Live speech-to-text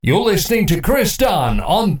You're listening to Chris Dunn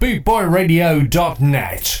on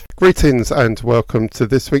bootboyradio.net. Greetings and welcome to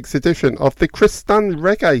this week's edition of the Chris Dunn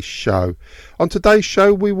Reggae Show. On today's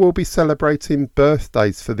show we will be celebrating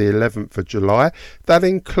birthdays for the 11th of July that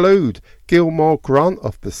include Gilmore Grant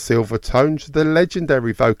of the Silvertones, the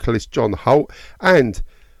legendary vocalist John Holt and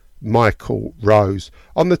Michael Rose.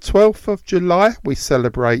 On the 12th of July we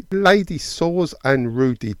celebrate Lady Saws and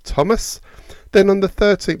Rudy Thomas. Then on the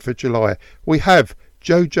 13th of July we have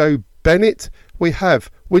Jojo Bennett, we have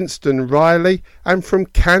Winston Riley, and from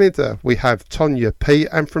Canada we have Tonya P,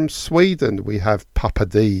 and from Sweden we have Papa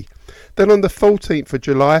D. Then on the 14th of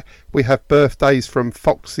July we have birthdays from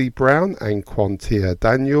Foxy Brown and Quantia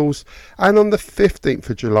Daniels, and on the 15th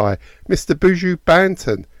of July Mr. Buju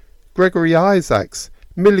Banton, Gregory Isaacs,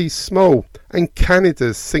 Millie Small, and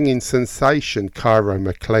Canada's singing sensation Cairo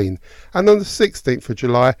McLean, and on the 16th of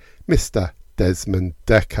July Mr. Desmond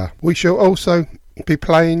Decker. We shall also be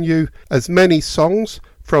playing you as many songs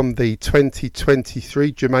from the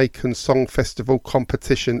 2023 Jamaican Song Festival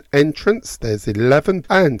competition entrants. There's 11,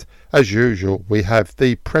 and as usual we have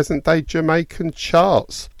the present day Jamaican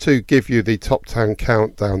charts to give you the top 10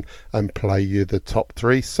 countdown and play you the top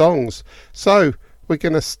 3 songs. So we're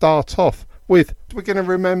going to start off with, we're going to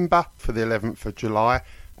remember for the 11th of July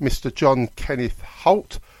Mr. John Kenneth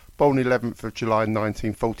Holt, born 11th of July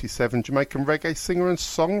 1947, Jamaican reggae singer and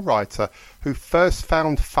songwriter who first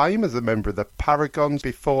found fame as a member of the Paragons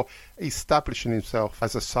before establishing himself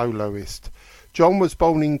as a soloist. John was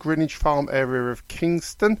born in Greenwich Farm area of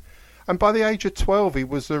Kingston, and by the age of 12 he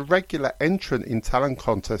was a regular entrant in talent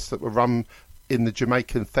contests that were run in the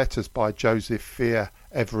Jamaican theatres by Joseph Fear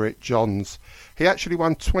Everett Johns. He actually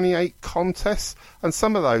won 28 contests, and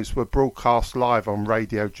some of those were broadcast live on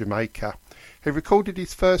Radio Jamaica. He recorded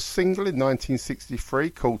his first single in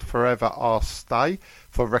 1963 called Forever I'll Stay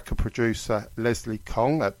for record producer Leslie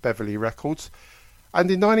Kong at Beverly Records,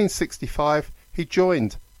 and in 1965 he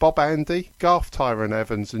joined Bob Andy, Garth Tyrone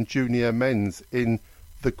Evans and Junior Menz in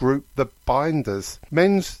the group The Binders.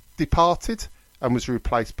 Menz departed and was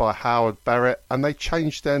replaced by Howard Barrett, and they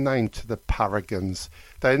changed their name to the Paragons.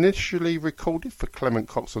 They initially recorded for Clement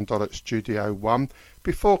Cox and Dodd at Studio One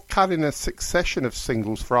before cutting a succession of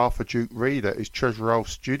singles for Arthur Duke Reid at his Treasure Roll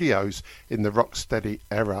Studios in the Rocksteady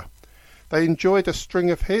era. They enjoyed a string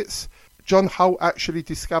of hits. John Holt actually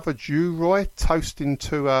discovered U-Roy toasting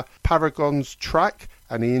to a Paragons track,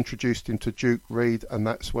 and he introduced him to Duke Reid, and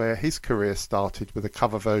that's where his career started with a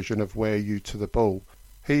cover version of Wear You to the Ball.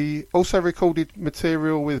 He also recorded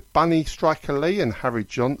material with Bunny Striker Lee and Harry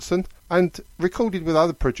Johnson, and recorded with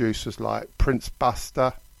other producers like Prince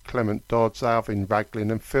Buster, Clement Dodds, Alvin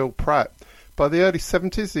Raglin and Phil Pratt. By the early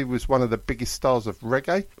 70s he was one of the biggest stars of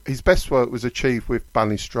reggae. His best work was achieved with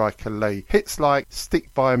Bunny Striker Lee. Hits like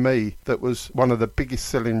Stick By Me, that was one of the biggest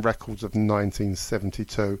selling records of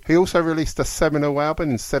 1972. He also released a seminal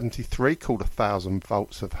album in 73 called 1,000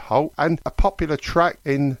 Volts of Holt, and a popular track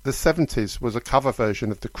in the 70s was a cover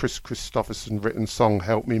version of the Chris Christopherson written song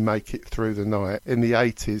Help Me Make It Through the Night. In the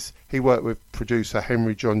 80s he worked with producer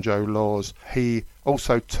Henry John Joe Laws. He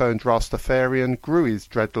also turned Rastafarian, grew his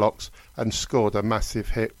dreadlocks and scored a massive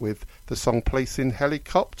hit with the song Policing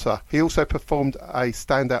Helicopter. He also performed a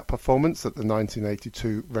standout performance at the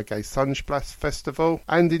 1982 Reggae Sunsplash Festival,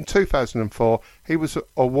 and in 2004 he was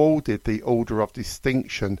awarded the Order of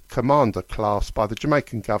Distinction Commander class by the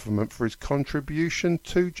Jamaican government for his contribution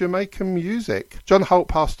to Jamaican music. John Holt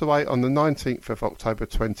passed away on the 19th of October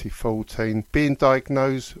 2014, being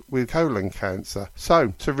diagnosed with colon cancer.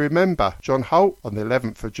 So, to remember John Holt on the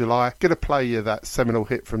 11th of July, going to play you that seminal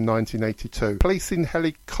hit from 1982, Policing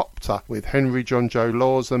Helicopter, with Henry John Joe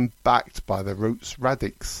Laws and backed by the Roots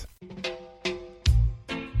Radics.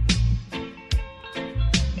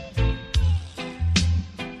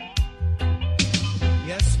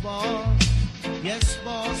 Yes, boss. Yes,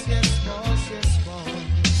 boss. Yes, boss. Yes, boss.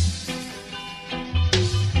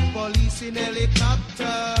 Police in helicopter,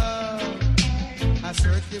 I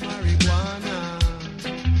search for marijuana.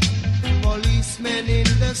 Policemen in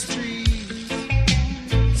the streets,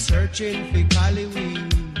 searching for Cali weed.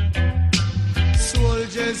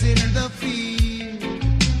 Soldiers in the field,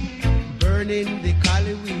 burning the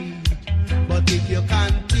Cali weed. But if you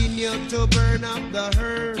continue to burn up the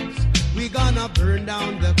herbs, we gonna burn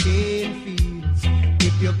down the cane fields.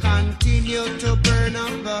 If you continue to burn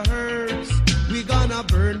up the herbs, we gonna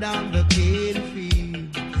burn down the cane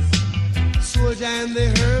fields. Soldier in the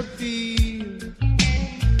herb field,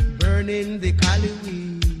 burning the Cali weed.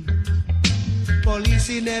 Police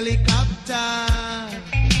in helicopter,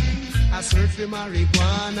 I search for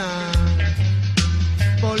marijuana.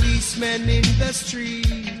 Policemen in the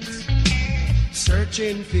streets,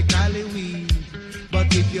 searching for cali weed.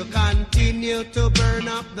 But if you continue to burn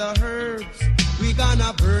up the herbs, we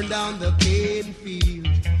gonna burn down the cane field.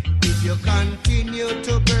 If you continue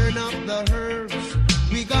to burn up the herbs,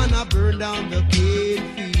 we gonna burn down the cane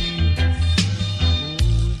field.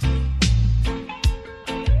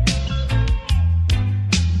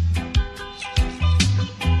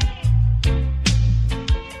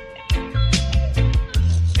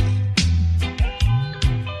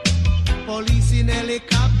 Police in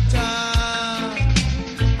helicopter,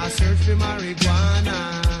 I search for marijuana.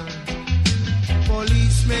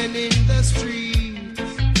 Policemen in the streets,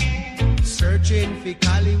 searching for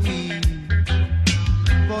cali weed.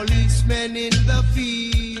 Policemen in the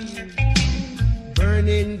field,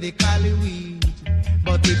 burning the cali weed.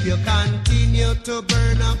 But if you continue to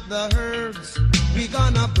burn up the herbs, we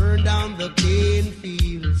gonna burn down the cane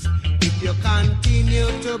fields. If you continue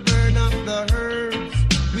to burn up the herbs,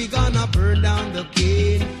 we gonna burn down the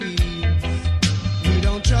cane fields. We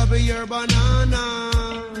don't trouble your banana,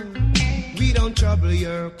 we don't trouble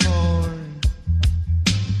your corn.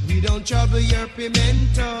 We don't trouble your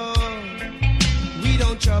pimento, we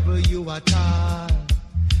don't trouble you at all.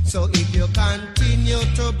 So if you continue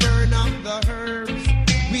to burn up the herbs,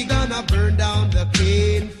 we gonna burn down the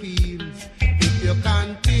cane fields. If you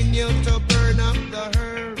continue to burn up the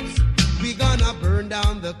herbs, we gonna burn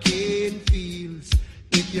down the cane fields.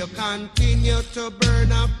 If you continue to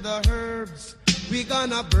burn up the herbs, we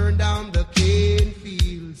gonna burn down the cane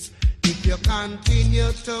fields. If you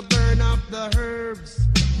continue to burn up the herbs,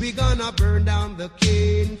 we gonna burn down the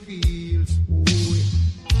cane fields. Ooh, yeah.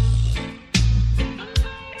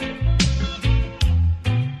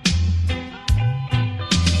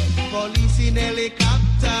 Police in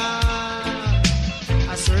helicopter,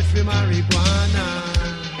 I search for marijuana.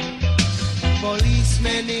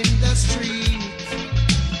 Policemen in the street,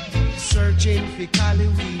 searching for cali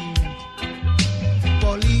weed.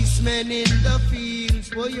 Policemen in the fields,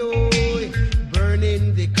 boy,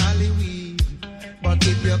 burning the cali weed. But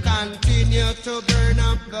if you continue to burn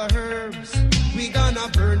up the herbs, we gonna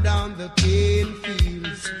burn down the cane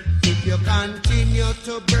fields. If you continue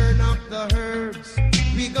to burn up the herbs,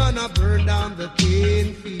 we gonna burn down the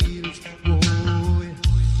cane fields.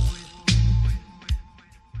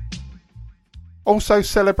 Also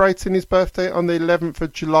celebrating his birthday on the 11th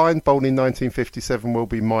of July and born in 1957 will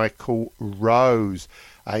be Michael Rose,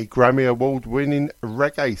 a Grammy Award winning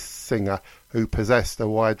reggae singer who possessed a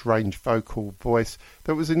wide range vocal voice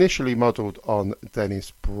that was initially modelled on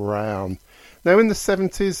Dennis Brown. Now in the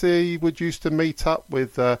 70s he would used to meet up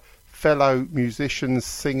with fellow musicians,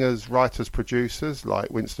 singers, writers, producers like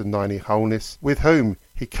Winston Niney Holness, with whom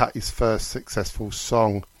he cut his first successful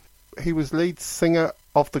song. He was lead singer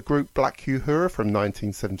of the group Black Uhura from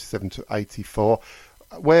 1977 to 84,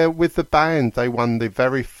 where with the band they won the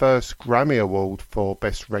very first Grammy Award for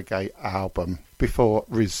Best Reggae Album before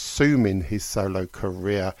resuming his solo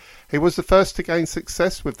career. He was the first to gain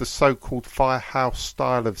success with the so-called Firehouse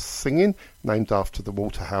style of singing, named after the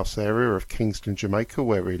Waterhouse area of Kingston, Jamaica,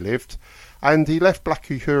 where he lived. And he left Black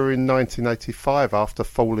Uhura in 1985 after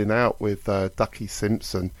falling out with Ducky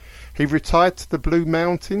Simpson. He retired to the Blue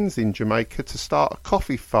Mountains in Jamaica to start a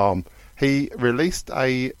coffee farm. He released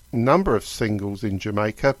a number of singles in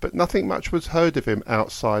Jamaica, but nothing much was heard of him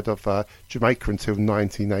outside of Jamaica until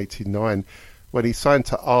 1989, when he signed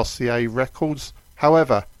to RCA Records.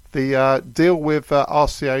 However, the deal with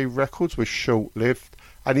RCA Records was short-lived,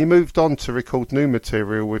 and he moved on to record new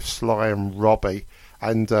material with Sly and Robbie,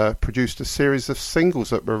 and produced a series of singles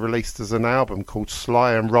that were released as an album called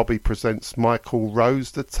Sly and Robbie Presents Michael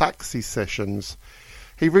Rose, The Taxi Sessions.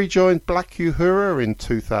 He rejoined Black Uhura in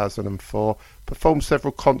 2004, performed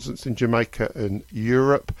several concerts in Jamaica and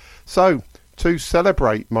Europe. So, to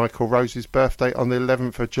celebrate Michael Rose's birthday on the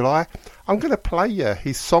 11th of July, I'm going to play you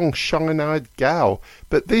his song Shine-Eyed Gal,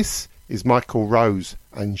 but this is Michael Rose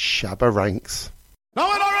and Shabba Ranks. Now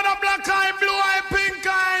we're not a black eye, blue eye, pink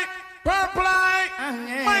eye, purple eye.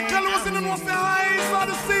 Michael was in the most highs of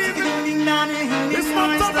the season. This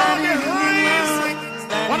month about the highs.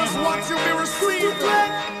 I just want you to be received.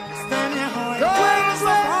 Girls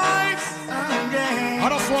of highs. I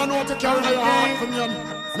just want you to carry your heart from you,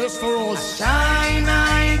 Mr. Rose.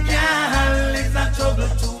 Shine-eyed girl is a trouble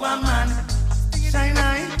to a man.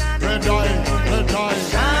 Shine-eyed. Red eye, red eye.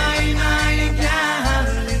 Shine-eyed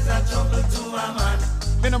girl is a trouble to a man.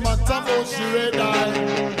 In a matter about she red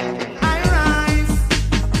eye.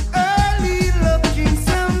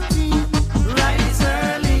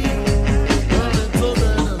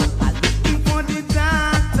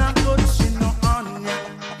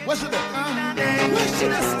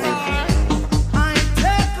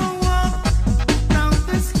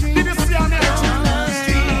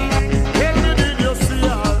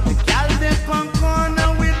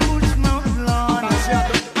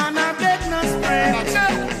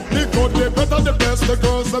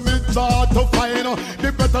 fine.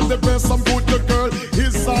 The better the best, some good the girl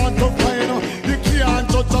is hard to find. You can't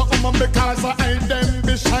judge a woman because her eye them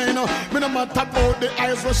be shine. Me no matter about the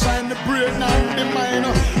eyes will shine, the brain and the mind.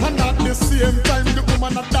 And at the same time the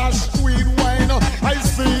woman a dash sweet wine. I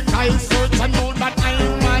seek, I search, I know that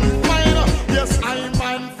I'm man fine. Yes, I'm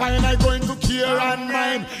man fine, I'm going to care and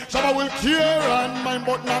mine. Shabba will care and mine,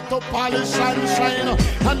 but not to polish and shine.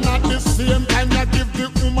 And at the same time I give the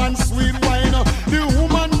woman sweet wine. The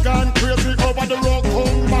woman gone crazy over the rock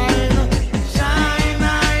home mine. Shine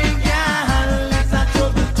eye, girl, it's a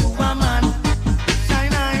trouble to a man.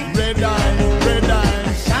 Shine eye, red eye, red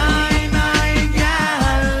eye. Shine eye,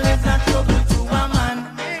 girl, it's a trouble to a man.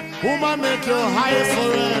 Woman make your eyes so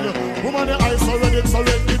red. Woman the eyes so red, it's so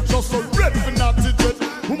red, it's just so red for not to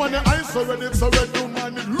jet. Woman the eyes so red, it's so red.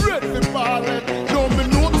 Woman it's red for ballad. Don't be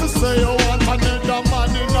know to say you want another man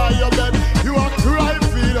in your bed. You are cry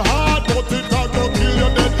feel hard, but it a go kill you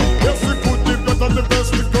dead. Yes, the good, the better, the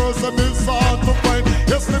best, the girls them is hard to find.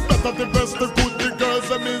 Yes, the better, the best, the good, the girls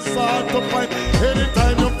them is hard to find.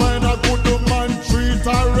 Anytime you find a good man, treat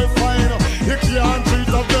her refine. You can't treat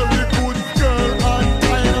a very good girl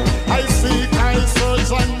unkind. I seek, I search,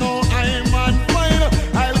 I know I'm on fine.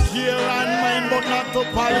 I'll care and mind, but not to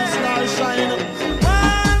polish nor shine.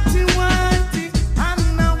 Want it,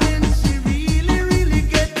 and now when she really, really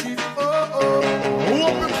get it,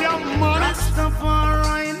 Hope you can manage.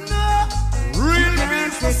 Rastafari know. Real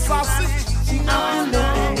means the sausage. She on the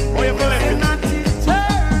Oh, you believe it? not to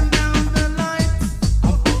turn down the lights.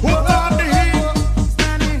 Put on the heat.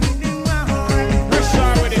 Standing in the line. We're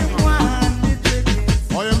sure with it. Want the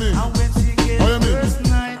tickets. Oh, you mean? And when she gets Oh, you mean? first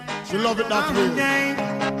night, She love it that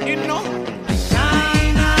way. You know?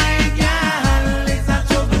 shine eye, girl, it's a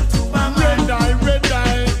trouble to a man. Red eye, red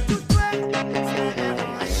eye.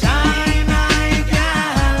 Shine eye,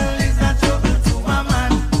 girl, it's a trouble to a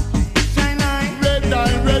man. Shine eye. Red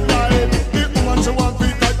eye, red eye. The woman she want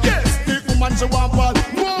Peter, yes. The woman she want Paul.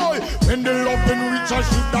 Boy, when the love been reach her,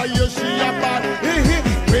 she die, yes, she a bad.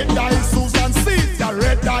 Red eye Susan sees the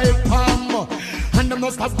red eye Pam. And them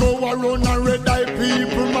must have go around and red eye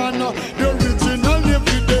people, man. The original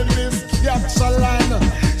evidence is capture line.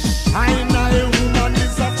 Shine eye woman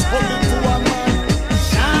is a trouble to a man.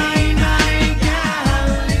 Shine eye,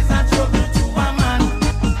 girl, it's a trouble to a man.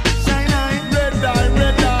 Shine eye. Red eye,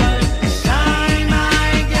 red eye. Shine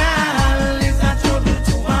eye, girl, it's a trouble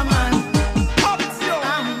to a man. Pops yo,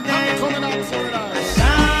 I'm coming out to red eye.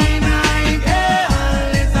 Shine eye,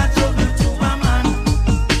 girl, it's a trouble to a man.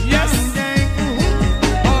 Yes.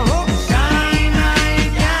 Shine eye,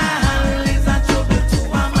 girl, it's a trouble to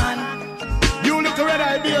a man. You look red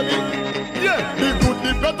eye, baby. Yeah. The good,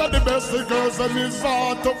 the better, the best, the girls them is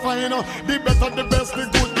hard to find. The better, the best, the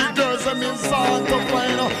good, the girls them is hard to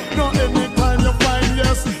find. Not anytime you find,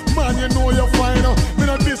 yes, man, you know you find. Me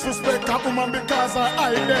no disrespect a woman because her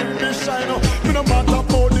eye then be shine. Me no matter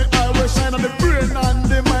about the eye we shine on the brain and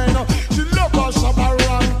the mind. She love her shabba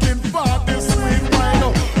ranking for the sweet wine.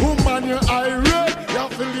 Woman, your eye red, you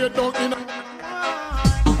have to lay down in a...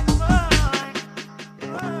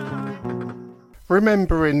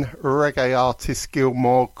 Remembering reggae artist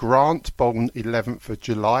Gilmore Grant, born 11th of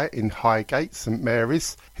July in Highgate, St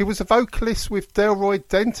Mary's. He was a vocalist with Delroy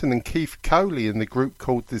Denton and Keith Coley in the group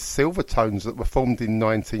called the Silvertones that were formed in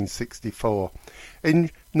 1964. In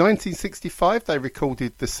 1965 they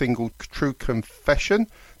recorded the single True Confession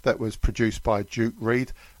that was produced by Duke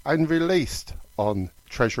Reid and released on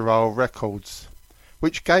Treasure Isle Records,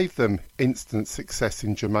 which gave them instant success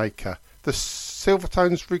in Jamaica. The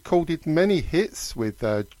Silvertones recorded many hits with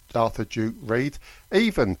Arthur Duke Reid,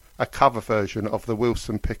 even a cover version of the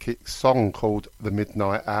Wilson Pickett song called The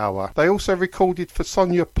Midnight Hour. They also recorded for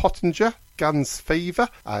Sonia Pottinger, Guns Fever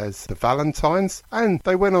as the Valentines, and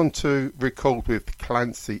they went on to record with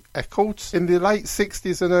Clancy Eccles. In the late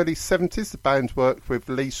 60s and early 70s, the band worked with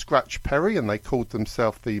Lee Scratch Perry and they called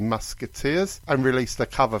themselves the Musketeers and released a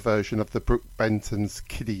cover version of the Brooke Benton's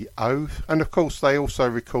Kiddie O. And of course they also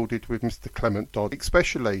recorded with Mr. Clement Dodd,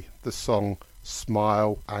 especially the song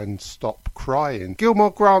Smile and Stop Crying. Gilmore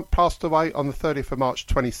Grant passed away on the 30th of March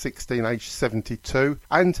 2016, aged 72,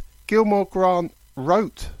 and Gilmore Grant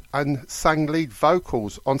wrote and sang lead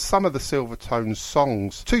vocals on some of the Silvertones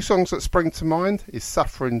songs. Two songs that spring to mind is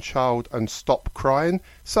Suffering Child and Stop Crying.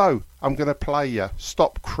 So I'm going to play you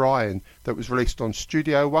Stop Crying, that was released on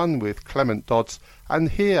Studio One with Clement Dodds, and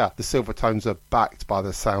here the Silvertones are backed by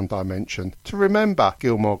the Sound Dimension to remember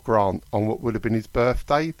Gilmore Grant on what would have been his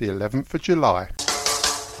birthday, the 11th of July.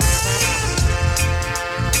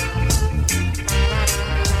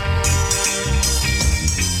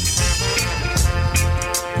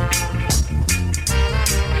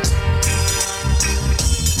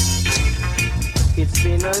 It's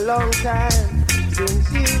been a long time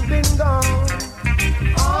since you've been gone.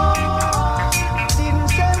 Oh, didn't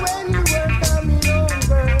say when you were coming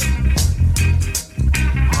over.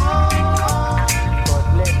 Oh, but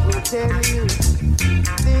let me tell you,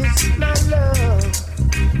 this my love.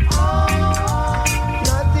 Oh,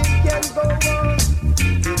 nothing can go on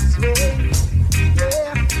this way.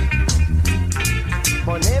 Yeah,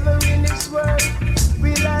 for never in this world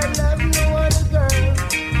will I love no other girl.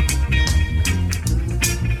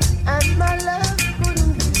 And my love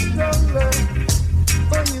couldn't be stronger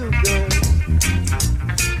for you, girl.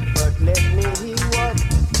 But let me hear what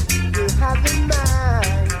you have in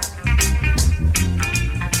mind.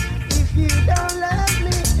 If you don't love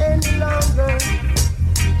me any longer,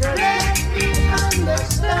 just let me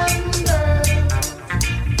understand, girl.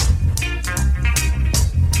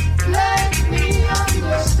 Let me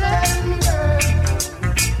understand, girl.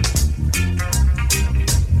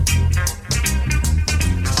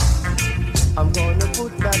 I'm gonna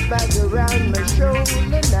put that bag around my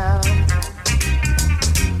shoulder now.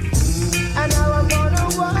 And now I'm gonna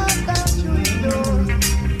walk out through the door.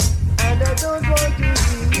 And I don't want to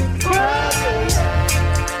see you crying.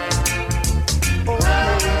 Oh no,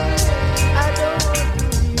 I don't want to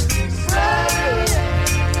hear you crying.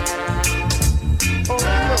 Oh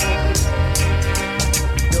no,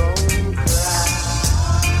 don't cry.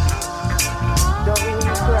 Don't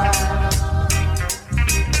cry.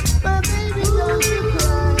 My baby, don't you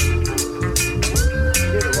cry.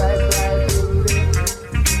 You cry, cry, baby.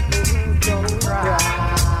 Don't cry.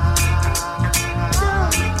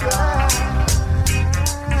 Don't cry.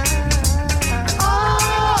 Oh,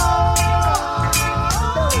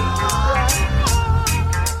 don't cry.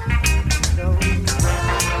 Don't cry.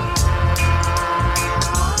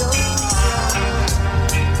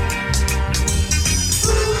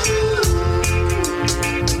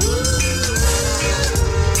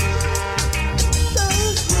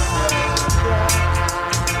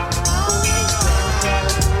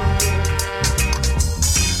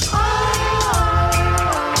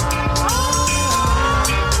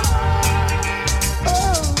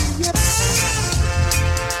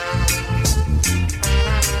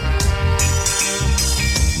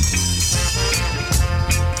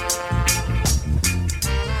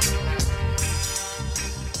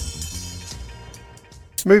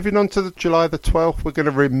 Moving on to July the 12th, we're going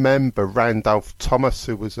to remember Randolph Thomas,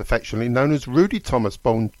 who was affectionately known as Rudy Thomas,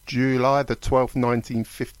 born July the 12th,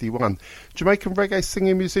 1951. Jamaican reggae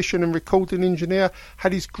singing, musician and recording engineer,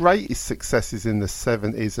 had his greatest successes in the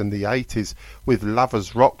 70s and the 80s with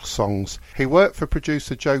lovers rock songs. He worked for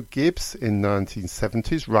producer Joe Gibbs in the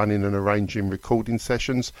 1970s, running and arranging recording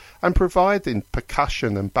sessions and providing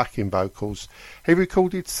percussion and backing vocals. He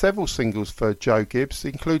recorded several singles for Joe Gibbs,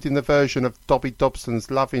 including the version of Dobby Dobson's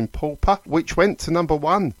Loving Pauper, which went to number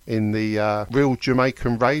 1 in the Real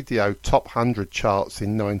Jamaican Radio Top 100 charts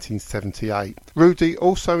in 1978. Rudy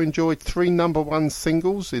also enjoyed 3 number 1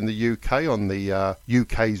 singles in the UK on the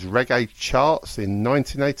UK's reggae charts in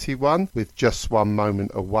 1981 with Just One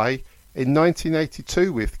Moment Away, in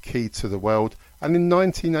 1982 with Key to the World, and in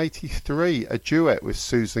 1983 a duet with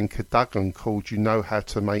Susan Cadogan called You Know How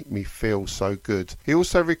to Make Me Feel So Good. He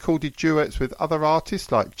also recorded duets with other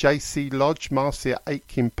artists like J.C. Lodge, Marcia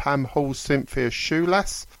Aitken, Pam Hall, Cynthia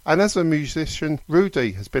Shoelass, and as a musician,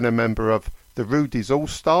 Rudy has been a member of the Rudy's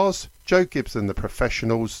All-Stars, Joe Gibbs and the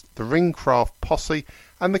Professionals, the Ringcraft Posse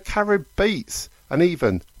and the Carib Beats, and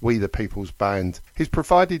even We the People's Band. He's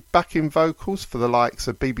provided backing vocals for the likes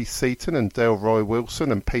of B.B. Seaton and Delroy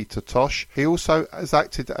Wilson and Peter Tosh. He also has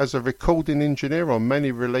acted as a recording engineer on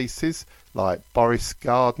many releases like Boris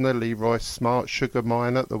Gardner, Leroy Smart, Sugar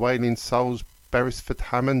Minor, The Wailing Souls, Beresford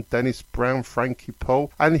Hammond, Dennis Brown, Frankie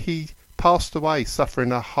Paul, and he passed away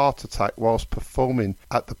suffering a heart attack whilst performing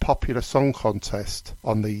at the Popular Song Contest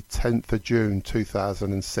on the 10th of June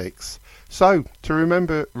 2006. So, to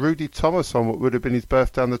remember Rudy Thomas on what would have been his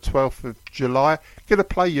birthday on the 12th of July, going to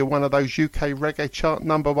play you one of those UK reggae chart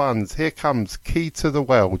number 1s. Here comes Key to the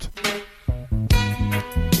World.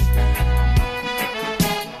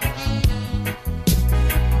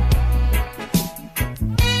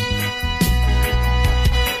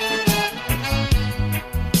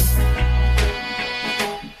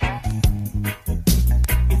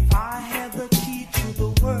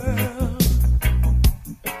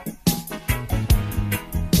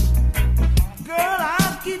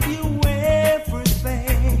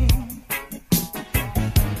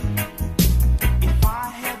 If I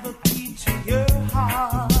had the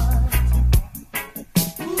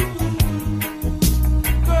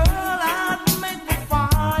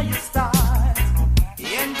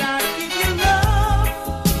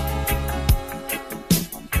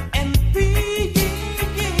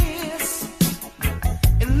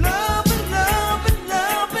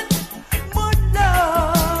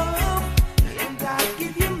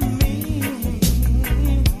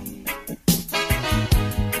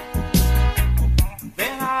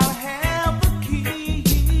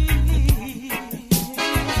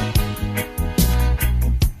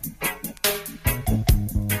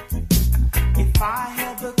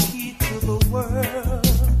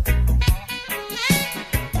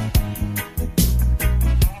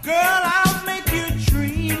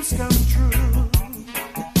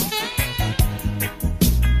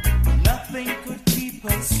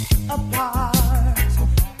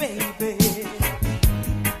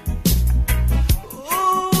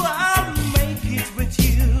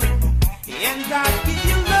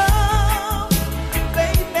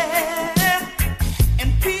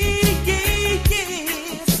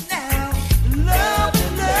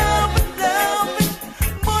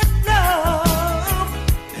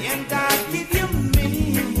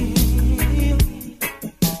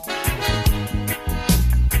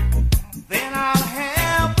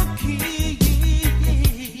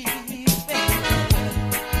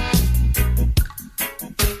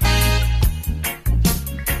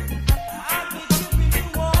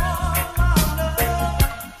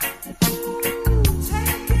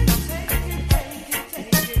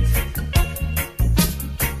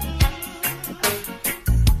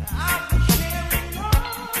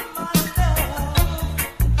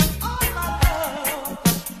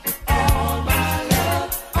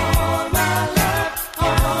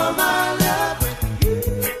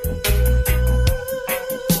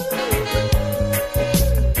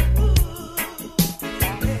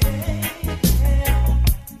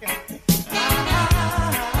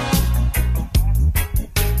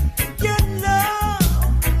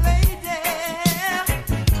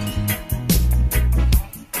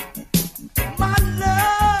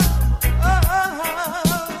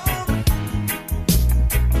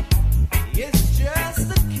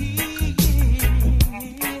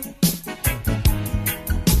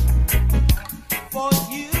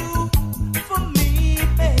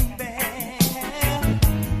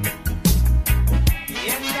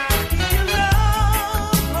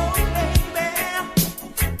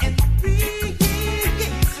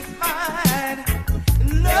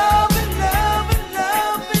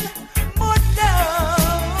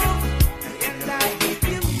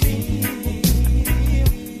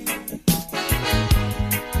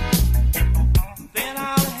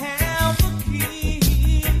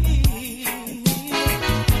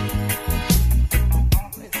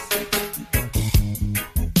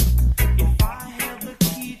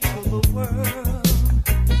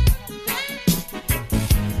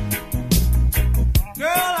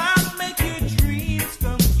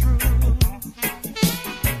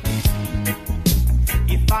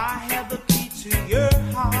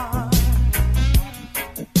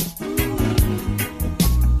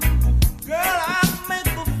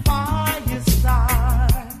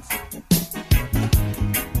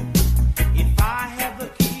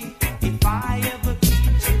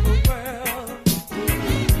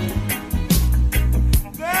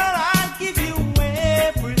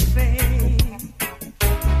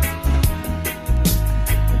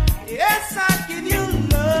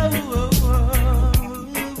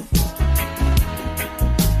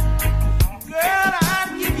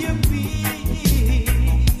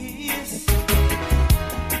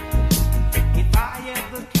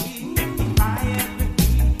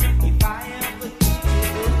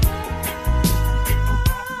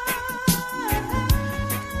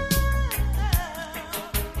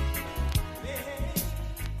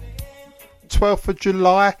 12th of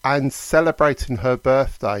July, and celebrating her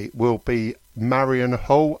birthday will be Marion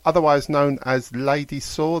Hall, otherwise known as Lady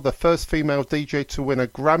Saw, the first female DJ to win a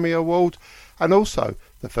Grammy Award and also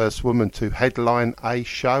the first woman to headline a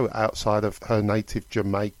show outside of her native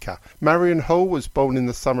Jamaica. Marion Hall was born in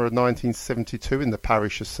the summer of 1972 in the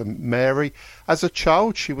parish of St Mary. As a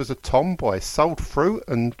child, she was a tomboy, sold fruit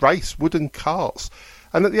and raced wooden carts,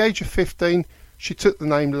 and at the age of 15 she took the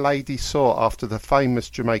name Lady Saw after the famous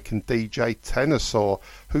Jamaican DJ Tenor Saw,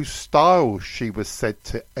 whose style she was said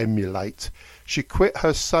to emulate. She quit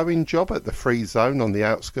her sewing job at the Free Zone on the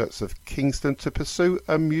outskirts of Kingston to pursue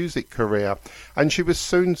a music career, and she was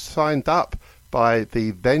soon signed up by the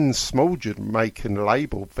then small Jamaican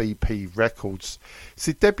label VP Records.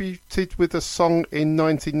 She debuted with a song in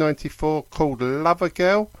 1994 called Lover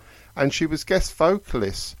Girl, and she was guest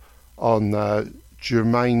vocalist on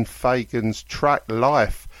Jermaine Fagan's track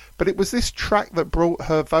Life, but it was this track that brought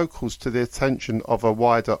her vocals to the attention of a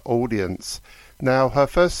wider audience. Now, her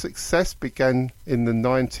first success began in the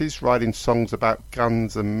 90s, writing songs about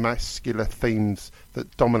guns and masculine themes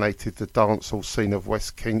that dominated the dancehall scene of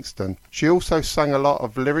West Kingston. She also sang a lot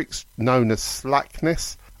of lyrics known as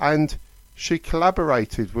slackness, and she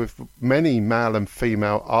collaborated with many male and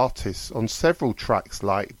female artists on several tracks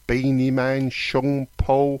like Beanie Man, Sean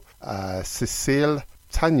Paul, Cecile,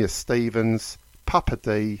 Tanya Stevens, Papa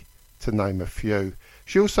D, to name a few.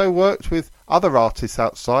 She also worked with other artists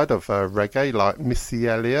outside of reggae like Missy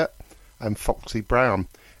Elliott and Foxy Brown.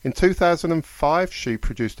 In 2005, she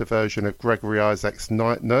produced a version of Gregory Isaac's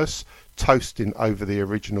Night Nurse, toasting over the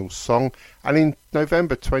original song, and in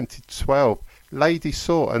November 2012, Lady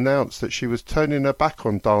Saw announced that she was turning her back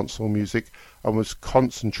on dancehall music and was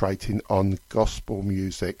concentrating on gospel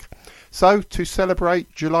music. So, to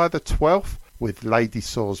celebrate July the 12th with Lady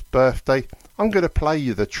Saw's birthday, I'm going to play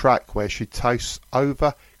you the track where she toasts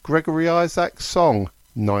over Gregory Isaac's song,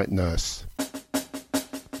 Night Nurse.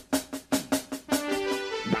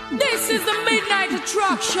 This is the Midnight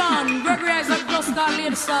Attraction. Gregory Isaac just got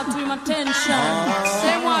laid start to him attention.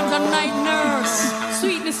 Say want a night nurse.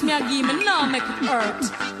 Sweetness me a give me, now make it hurt.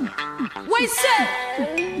 What say?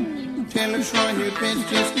 Tell her try your best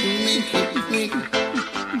just to make it quick.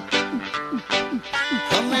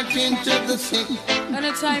 Come back into the sick.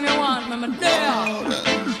 Anytime you want me, I'm there.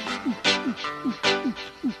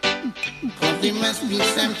 Cause there must be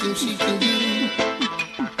something she can do.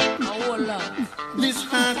 Oh, love. This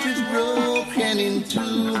heart is broken in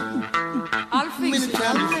two. I'll fix it,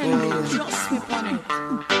 I'll mend it, just slip on it.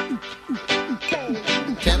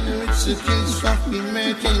 Tell her it's a case of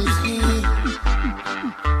emergency.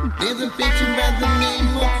 There's a picture by the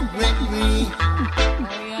name of Gregory.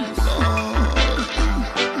 Oh, yes.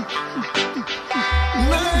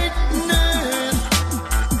 Night nurse.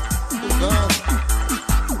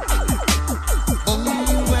 Only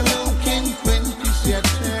you alone can quench this your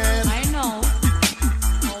thirst. I know.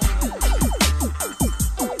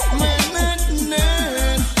 My night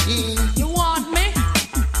nurse, yeah. You want me?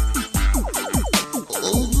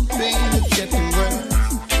 Oh, the pain is getting worse.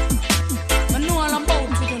 I know all about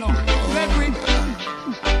it, you know. Gregory,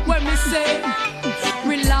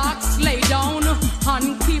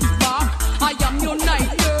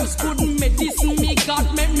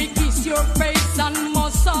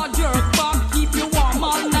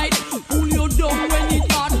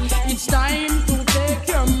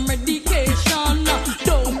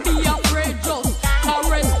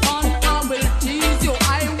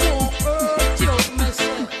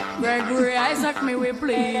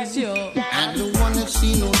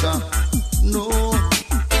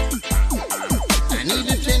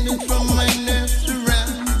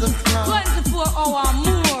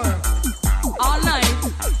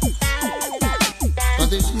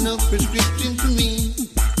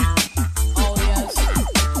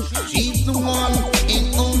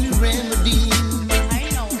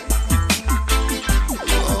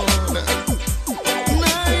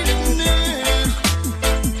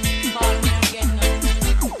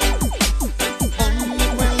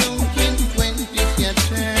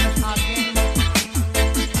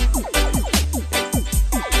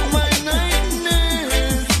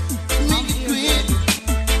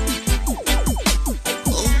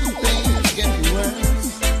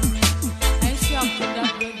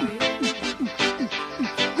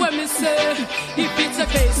 If it's a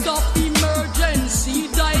case of emergency,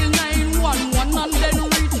 dial 911 and then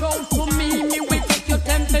reach out to me. Me will take your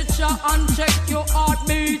temperature and check your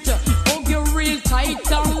heartbeat. Hug you real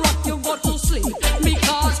tight and rock you go to sleep.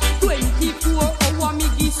 Because 24 hour me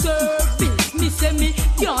give service. Me say me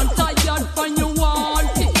can't tired when you want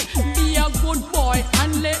it. Be a good boy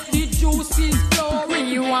and let the juices flow.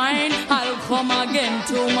 Rewind, I'll come again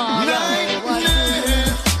tomorrow.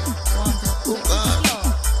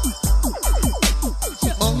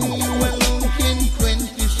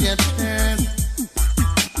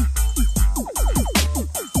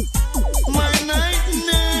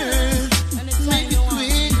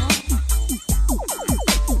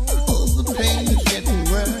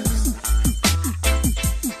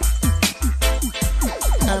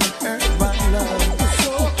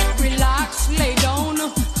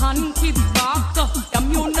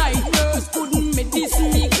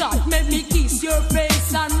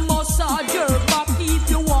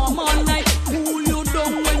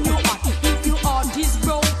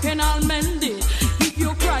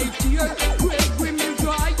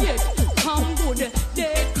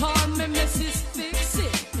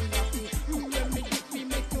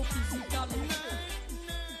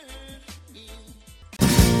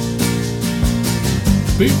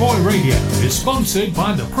 Boot Boy Radio is sponsored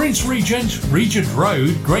by the Prince Regent, Regent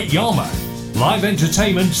Road, Great Yarmouth. Live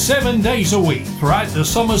entertainment 7 days a week throughout the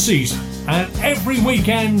summer season and every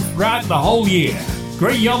weekend throughout the whole year.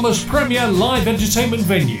 Great Yarmouth's premier live entertainment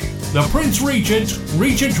venue, the Prince Regent,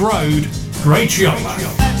 Regent Road, Great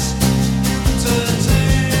Yarmouth.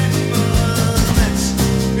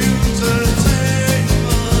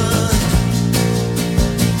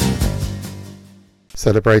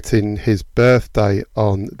 Celebrating his birthday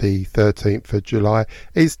on the 13th of July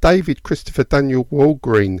is David Christopher Daniel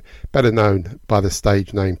Walgreen, better known by the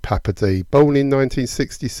stage name Papa D. Born in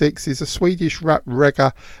 1966, he's a Swedish rap,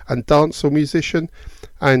 reggae and dancehall musician,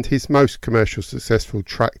 and his most commercial successful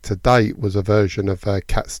track to date was a version of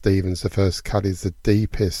Cat Stevens' The First Cut Is the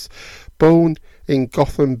Deepest. Born in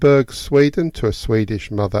Gothenburg, Sweden, to a Swedish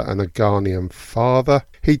mother and a Ghanaian father,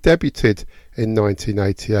 he debuted in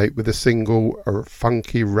 1988 with a single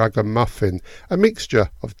Funky Ragamuffin, a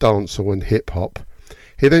mixture of dancehall and hip-hop.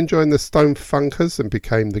 He then joined the Stone Funkers and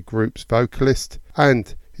became the group's vocalist,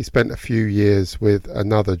 and he spent a few years with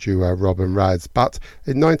another duo, Rob and Rads, but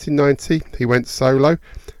in 1990 he went solo,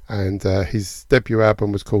 and his debut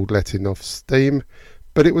album was called Letting Off Steam,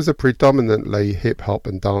 but it was a predominantly hip-hop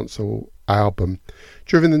and dancehall album.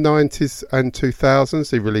 During the 90s and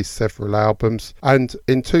 2000s he released several albums, and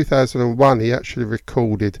in 2001 he actually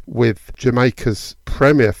recorded with Jamaica's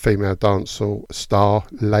premier female dancehall star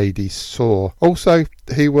Lady Saw. Also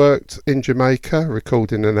he worked in Jamaica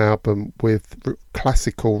recording an album with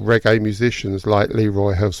classical reggae musicians like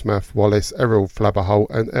Leroy Hellsmouth Wallace, Errol Flabberholt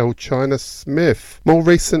and El China Smith. More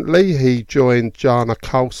recently he joined Jana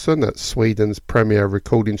Carlson at Sweden's premier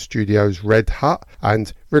recording studios Red Hut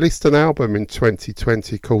and released an album in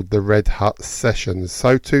 2020 called The Red Hut Sessions.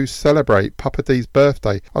 So to celebrate Papa D's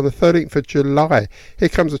birthday on the 13th of July, here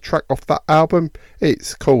comes a track off that album.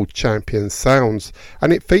 It's called Champion Sounds,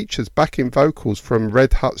 and it features backing vocals from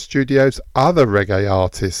Red Hut Studios' other reggae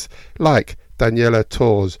artists like Daniela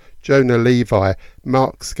Torres, Jonah Levi,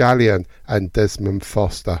 Mark Scallion and Desmond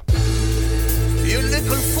Foster. You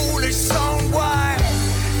little foolish song, why?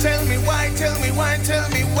 Tell me why, tell me why, tell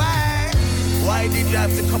me why. Why did you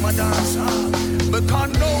have to come and dance?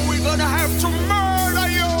 Because no, we're gonna have to murder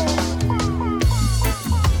you.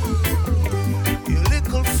 You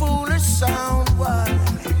little foolish sound, why?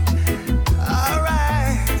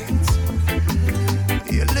 Alright.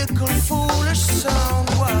 You little foolish sound,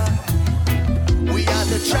 why? We are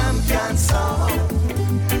the champion sound.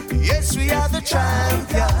 Yes, we are the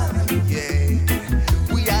champion.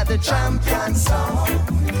 Yeah, we are the champion sound.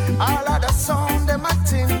 All of the sound, them a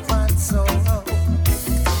tin pan sound.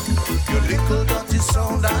 Your little dirty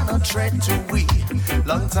sound and a threat to we.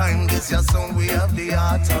 Long time this your sound, we have the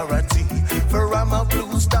authority. For I'm a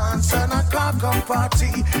blues dance and a cock-up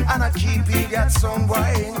party, and I keep that sound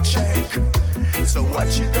in check. So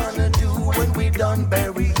what you gonna do when we done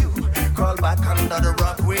bury you? Crawl back under the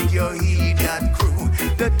rock with your idiot crew.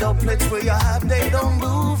 The doublets where you have, they don't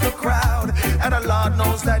move the crowd, and the Lord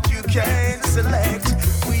knows that you can't select.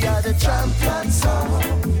 We are the champion sound.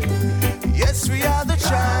 Yes, we are the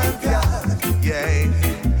champion. Yeah,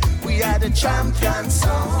 we are the champion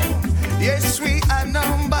sound. Yes, we are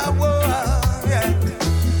number one. Yeah,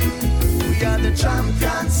 we are the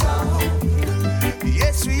champion sound.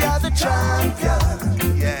 Yes, we are the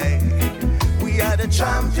champion. Yeah, we are the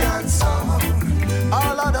champion sound.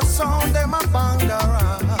 All of the sound them a bang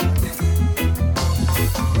around.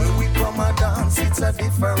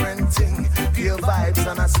 vibes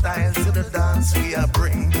and a style to the dance we are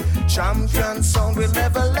bring. Champion sound, we'll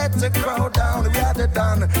never let the crowd down. We are the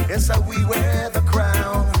Dunn, yes, we wear the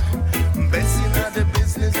crown. Best in the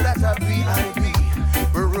business that a VIP.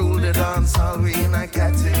 We rule the dance hall, we in a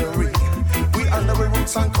category. We under the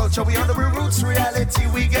roots and culture, we under the roots reality.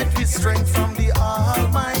 We get this strength from the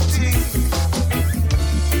Almighty.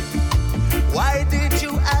 Why did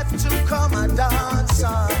you have to come and dance?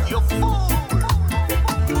 You fool!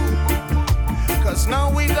 'Cause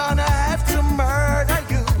now we gonna have to murder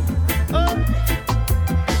you. Well,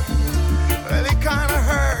 it kinda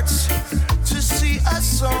hurts to see a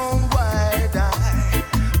song boy die.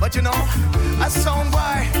 But you know, a song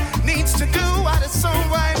boy needs to do what a song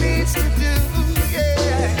boy needs to do.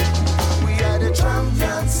 Yeah, we are the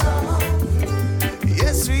champion song.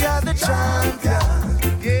 Yes, we are the champion.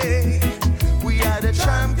 Yeah, we are the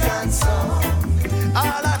champion song.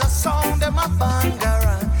 All of the song them a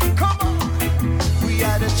banger. Come on, we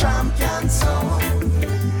are the champion song.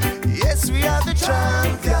 Yes, we are the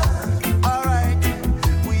champion. All right,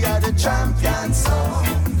 we are the champion song.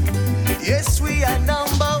 Yes, we are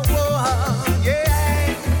number one.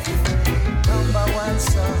 Yeah, number one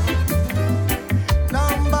song.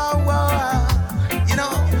 Number one. You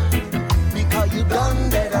know, because you done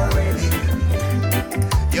that already.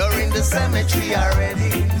 You're in the cemetery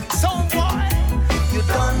already. So boy, you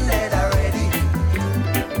done that already.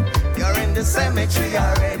 You're in the cemetery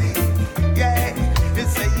already. Yeah, you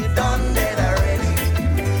say you done that already.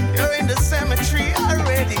 You're in the cemetery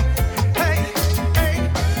already. Hey, hey,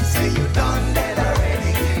 say you done that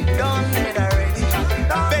already. Done that already.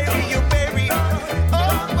 Baby, you baby.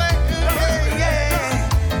 Oh, well, yeah, yeah.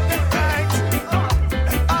 Right.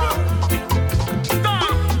 Oh. Done,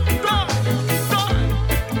 done, done.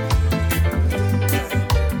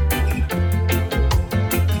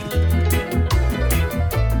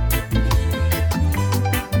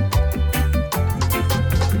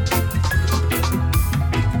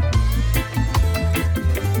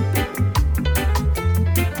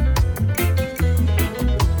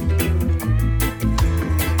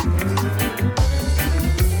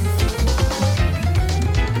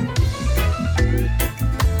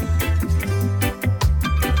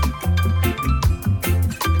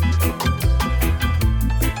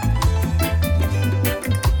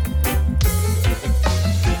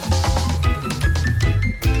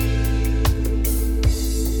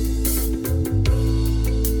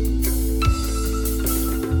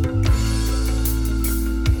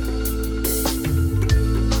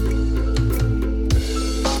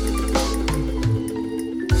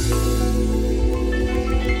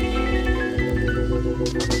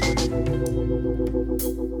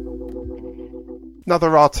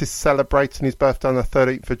 Another artist celebrating his birthday on the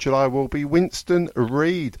 13th of July will be Winston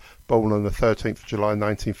Reid, born on the 13th of July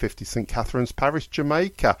 1950, St Catherine's Parish,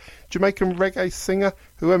 Jamaica. Jamaican reggae singer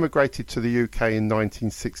who emigrated to the UK in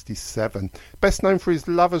 1967. Best known for his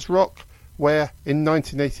Lovers Rock, where in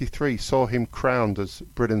 1983 saw him crowned as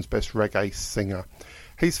Britain's best reggae singer.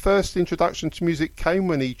 His first introduction to music came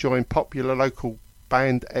when he joined popular local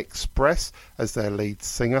band Express as their lead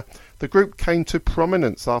singer. The group came to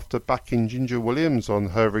prominence after backing Ginger Williams on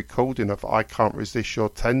her recording of I Can't Resist Your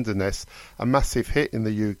Tenderness, a massive hit in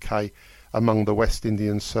the UK among the West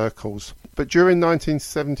Indian circles. But during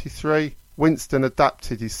 1973, Winston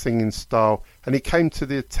adapted his singing style and he came to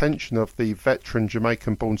the attention of the veteran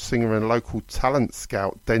Jamaican-born singer and local talent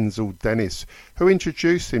scout Denzel Dennis, who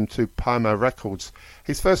introduced him to Pima Records.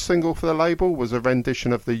 His first single for the label was a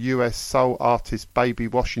rendition of the US soul artist Baby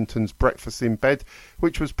Washington's Breakfast in Bed,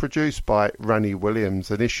 which was produced by Ranny Williams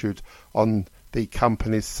and issued on the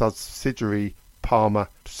company's subsidiary Palmer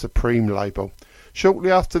Supreme label.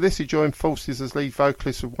 Shortly after this, he joined forces as lead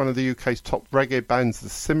vocalist of one of the UK's top reggae bands, the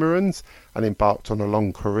Cimarrons, and embarked on a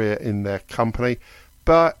long career in their company.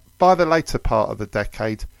 But by the later part of the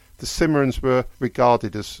decade, the Cimarrons were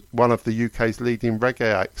regarded as one of the UK's leading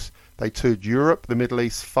reggae acts. They toured Europe, the Middle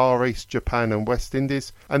East, Far East, Japan and West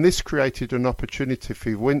Indies, and this created an opportunity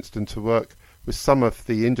for Winston to work with some of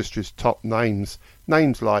the industry's top names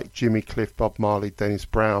like Jimmy Cliff, Bob Marley, Dennis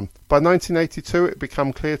Brown. By 1982 it had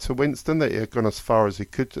become clear to Winston that he had gone as far as he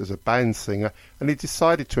could as a band singer, and he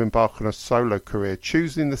decided to embark on a solo career,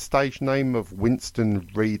 choosing the stage name of Winston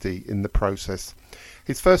Reedy in the process.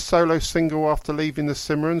 His first solo single after leaving the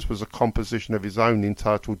Cimarrons was a composition of his own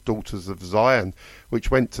entitled Daughters of Zion,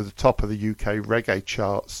 which went to the top of the UK reggae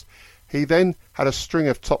charts. He then had a string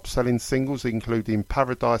of top-selling singles including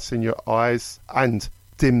Paradise in Your Eyes and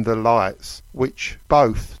Dim the Lights, which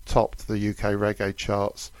both topped the UK reggae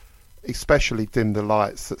charts, especially Dim the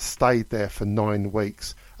Lights, that stayed there for 9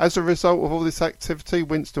 weeks. As a result of all this activity,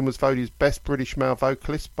 Winston was voted best British male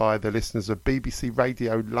vocalist by the listeners of BBC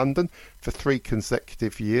Radio London for 3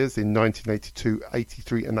 consecutive years in 1982,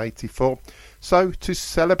 83 and 84. So, to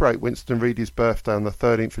celebrate Winston Reedy's birthday on the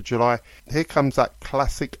 13th of July, here comes that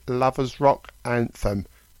classic lovers rock anthem,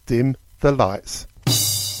 Dim the Lights.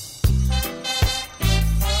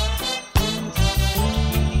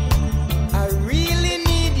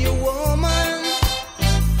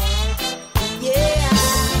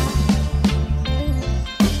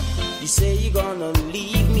 Say you're gonna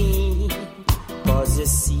leave me, cause you're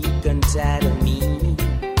sick and tired of me.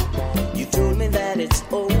 You told me that it's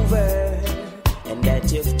over, and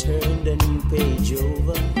that you've turned a new page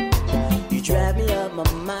over. You drive me up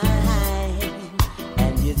my mind,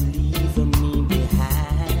 and you're leaving me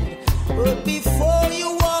behind. But before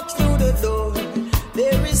you walk through the door,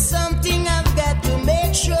 there is something I've got to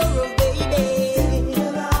make sure of, baby.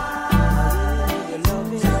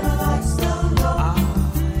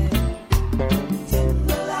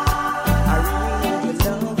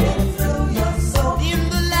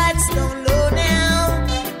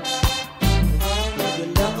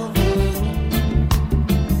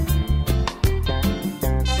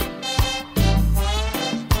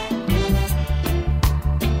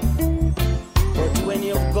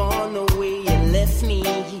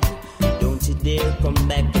 Come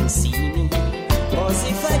back and see me, cause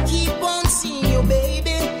if I keep on seeing you,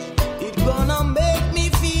 baby, it's gonna make me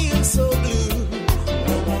feel so blue.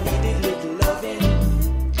 When I need a little loving,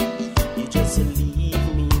 you just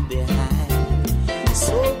leave me behind.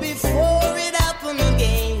 So before it happens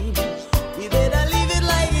again, we better leave it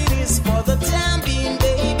like it is for the time being,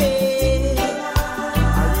 baby.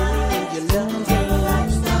 I really need your loving.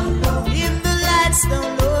 If the lights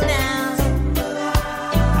don't go down,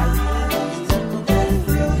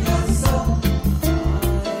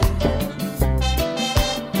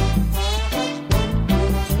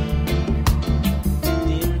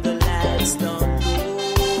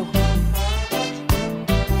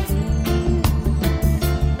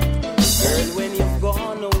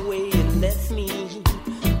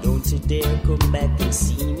 come back and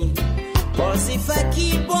see me, cause if I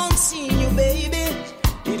keep on seeing you, baby,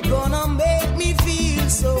 it's gonna make me feel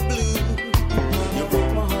so blue. You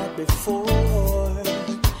broke my heart before,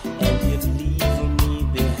 and you're leaving me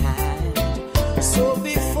behind. So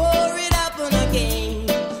before it happens again,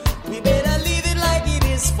 we better leave it like it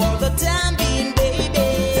is for the time being,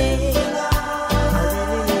 baby. I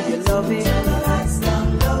really need your loving.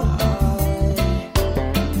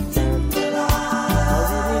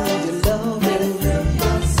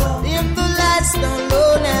 Don't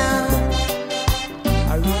low now.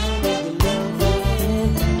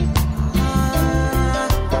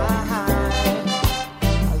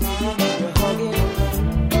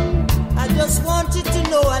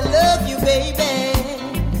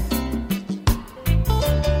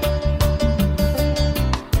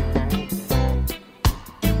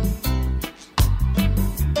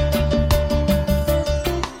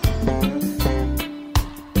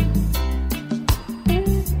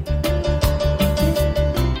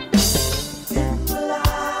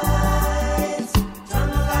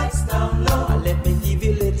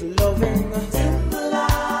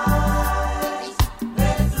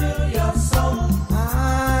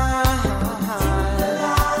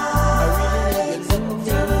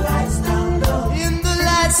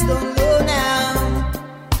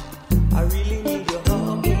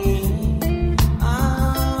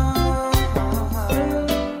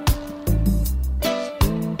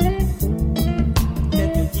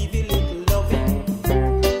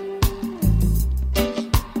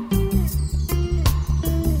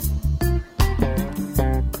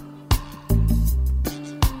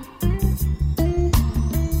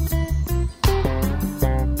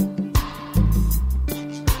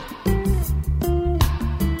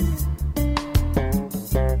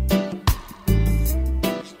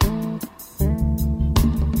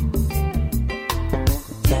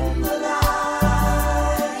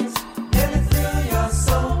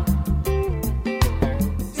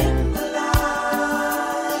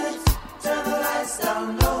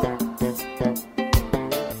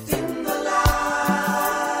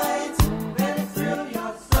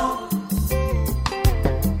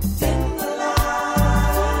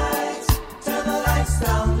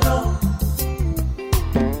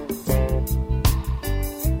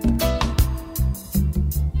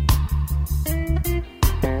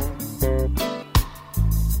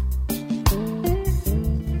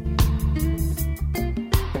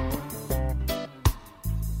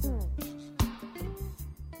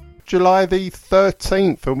 July the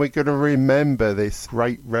 13th, and we're going to remember this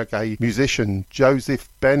great reggae musician, Joseph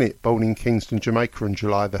Bennett, born in Kingston, Jamaica on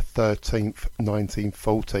July the 13th,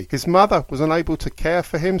 1940. His mother was unable to care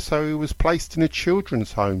for him, so he was placed in a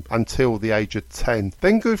children's home until the age of 10.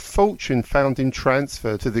 Then good fortune found him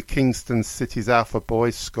transferred to the Kingston City's Alpha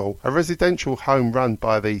Boys School, a residential home run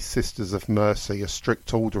by the Sisters of Mercy, a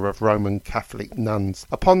strict order of Roman Catholic nuns.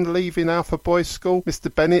 Upon leaving Alpha Boys School,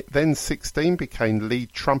 Mr. Bennett, then 16, became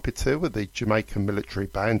lead trumpeter with the Jamaican military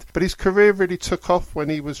band, but his career really took off when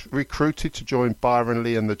he was recruited to join Byron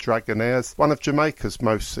Lee and the Dragonaires, one of Jamaica's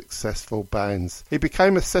most successful bands. He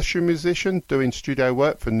became a session musician, doing studio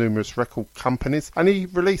work for numerous record companies, and he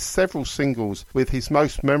released several singles, with his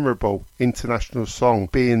most memorable international song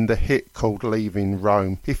being the hit called Leaving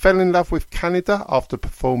Rome. He fell in love with Canada after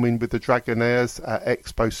performing with the Dragonaires at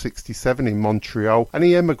Expo 67 in Montreal, and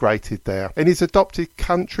he emigrated there. In his adopted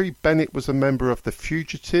country, Bennett was a member of the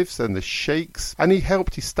Fugitives and the Sheiks, and he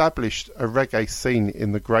helped establish a reggae scene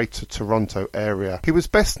in the Greater Toronto area. He was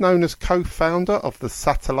best known as co-founder of the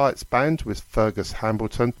Satellites band with Fergus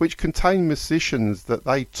Hambleton, which contained musicians that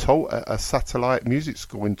they taught at a satellite music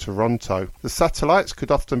school in Toronto. The Satellites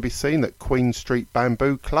could often be seen at Queen Street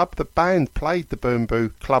Bamboo Club. The band played the Bamboo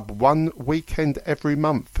Club one weekend every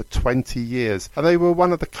month for 20 years, and they were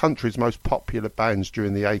one of the country's most popular bands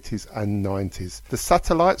during the 80s and 90s. The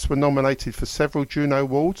Satellites were nominated for several Juno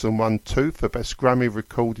Awards and won 2 for Best Grammy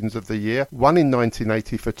Recordings of the Year, one in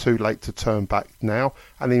 1980 for Too Late to Turn Back Now,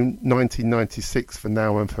 and in 1996 for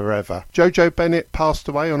Now and Forever. Jojo Bennett passed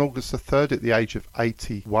away on August the 3rd at the age of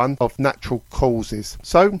 81 of natural causes.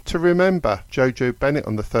 So, to remember Jojo Bennett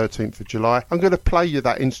on the 13th of July, I'm going to play you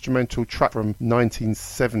that instrumental track from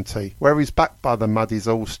 1970, where he's backed by the Muddies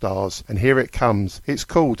All-Stars, and here it comes. It's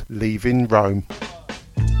called Leaving Rome.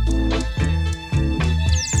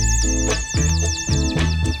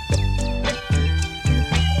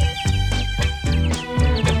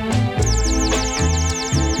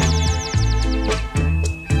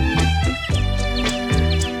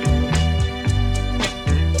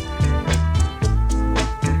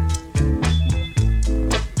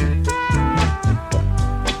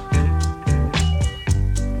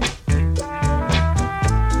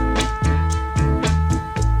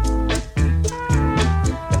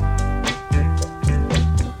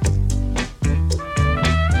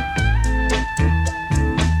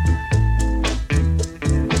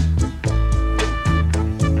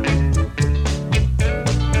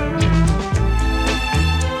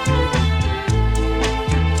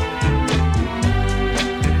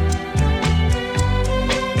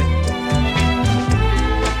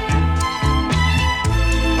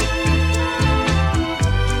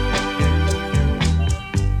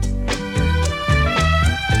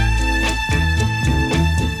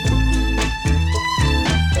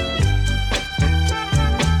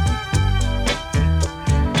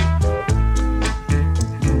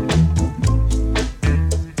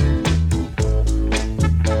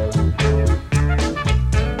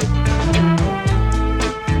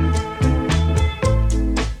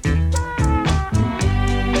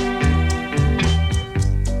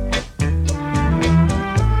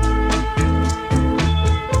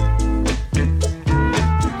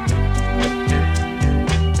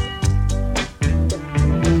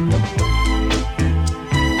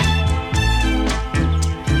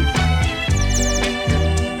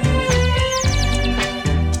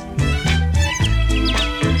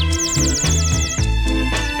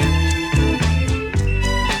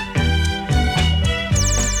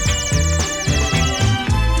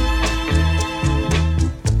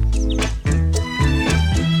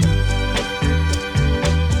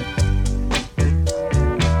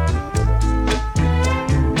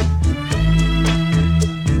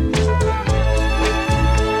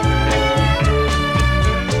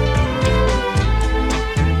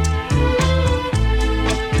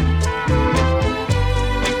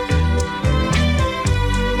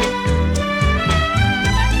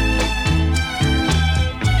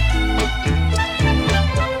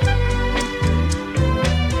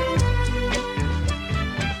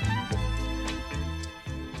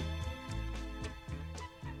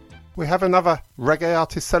 We have another reggae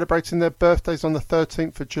artist celebrating their birthdays on the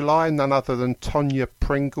 13th of July, none other than Tonya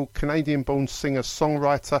Pringle, Canadian-born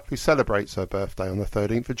singer-songwriter who celebrates her birthday on the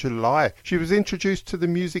 13th of July. She was introduced to the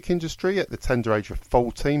music industry at the tender age of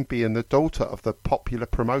 14, being the daughter of the popular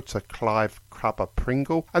promoter Clive Crabber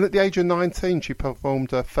Pringle, and at the age of 19 she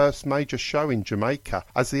performed her first major show in Jamaica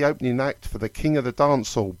as the opening act for the king of the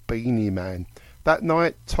dancehall, Beanie Man. That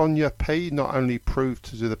night, Tonya P not only proved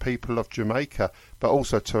to the people of Jamaica but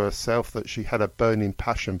also to herself that she had a burning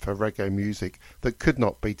passion for reggae music that could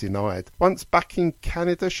not be denied. Once back in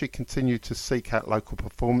Canada, she continued to seek out local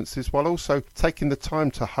performances while also taking the time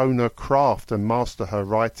to hone her craft and master her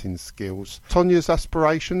writing skills. Tonya's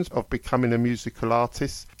aspirations of becoming a musical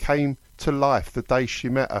artist came to life the day she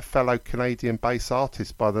met a fellow Canadian bass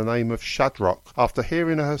artist by the name of Shadrock. After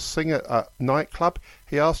hearing her sing at a nightclub,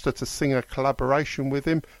 he asked her to sing a collaboration with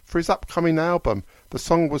him for his upcoming album. The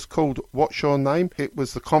song was called What's Your Name? It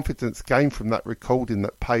was the confidence gained from that recording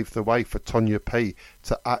that paved the way for Tonya P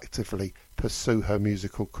to actively pursue her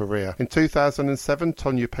musical career. In 2007,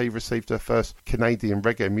 Tonya P received her first Canadian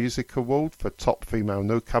Reggae Music Award for Top Female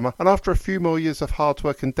Newcomer, and after a few more years of hard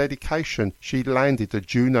work and dedication, she landed a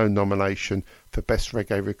Juno nomination for Best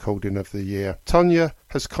Reggae Recording of the Year. Tonya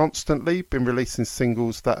has constantly been releasing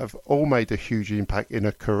singles that have all made a huge impact in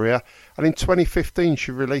her career, and in 2015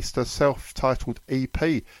 she released a self-titled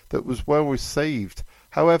EP that was well received.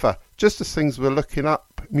 However, just as things were looking up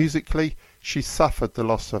musically, she suffered the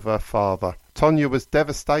loss of her father. Tonya was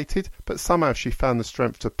devastated, but somehow she found the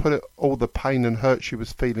strength to put all the pain and hurt she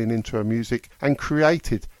was feeling into her music and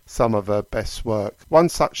created some of her best work. One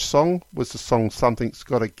such song was the song Something's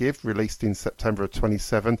Gotta Give, released in September of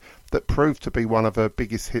 27, that proved to be one of her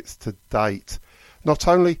biggest hits to date. Not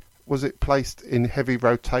only was it placed in heavy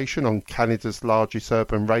rotation on Canada's largest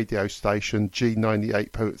urban radio station,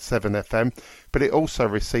 G98.7 FM, but it also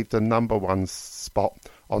received a #1 spot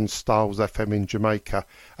on Styles FM in Jamaica,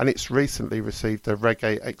 and it's recently received a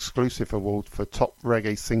Reggae Exclusive Award for Top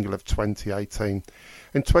Reggae Single of 2018.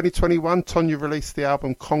 In 2021, Tonya released the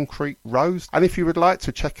album Concrete Rose, and if you would like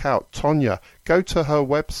to check out Tonya, go to her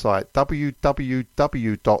website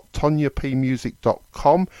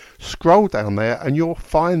www.tonyapmusic.com, scroll down there and you'll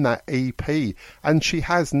find that EP, and she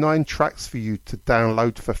has 9 tracks for you to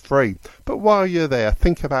download for free. But while you're there,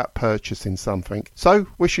 think about purchasing something. So,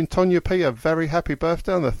 wishing Tonya P a very happy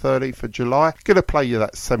birthday on the 13th of July. Gonna play you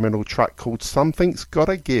that seminal track called Something's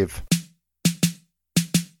Gotta Give.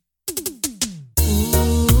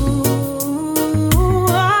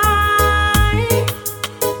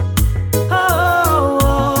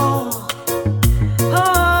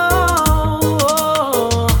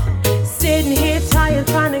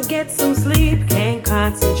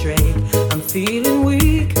 Concentrate, I'm feeling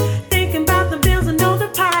weak, thinking about the bills and know they're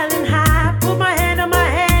piling high. Put my hand on my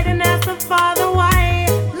head and ask the Father why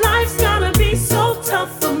life's gonna be so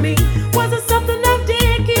tough for me. Was it something I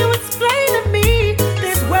did? Can you explain to me?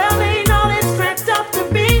 This world ain't all it's cracked up to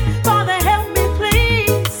be. Father, help me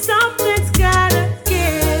please. Something's gotta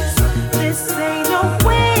give. This ain't no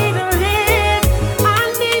way to live.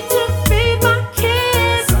 I need to feed my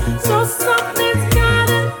kids, so something's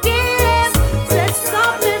gotta give.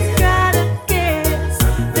 Something's gotta give.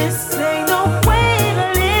 This ain't no way to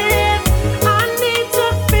live. I need to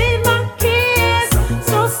feed my kids,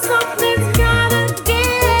 so something's gotta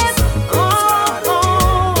give.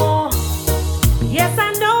 Oh, yes,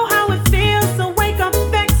 I know how it feels to wake up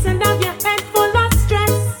vexed and have your head full of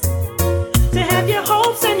stress. To have your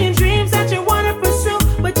hopes and your dreams that you wanna pursue,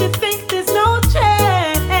 but you think there's no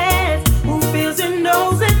chance. Who feels and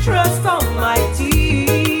knows and trusts Almighty?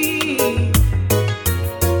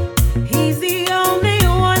 He's the only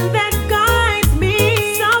one that guides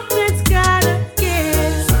me. Something's gotta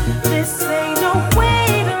give. This ain't no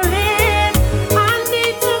way to live. I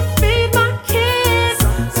need to feed my kids,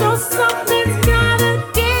 so something's gotta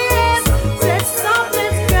give. Said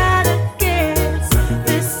something's gotta give.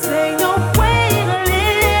 This ain't no way to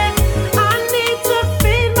live. I need to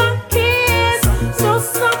feed my kids, so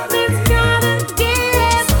something's gotta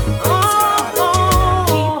give.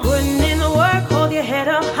 Keep putting in the work, hold your head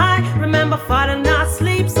up high. Remember, Father not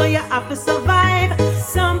sleep, so you have to survive.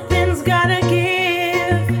 Something's gotta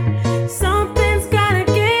give. Something's gotta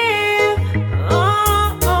give.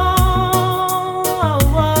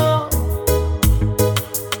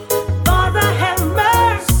 Father have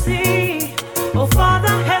mercy. Oh,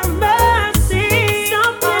 Father have mercy.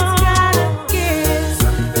 Something's gotta give.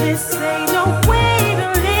 This ain't no way to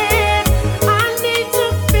live. I need to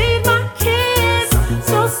feed my kids,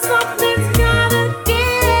 so something's gotta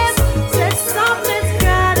give. Said something's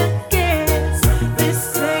gotta give.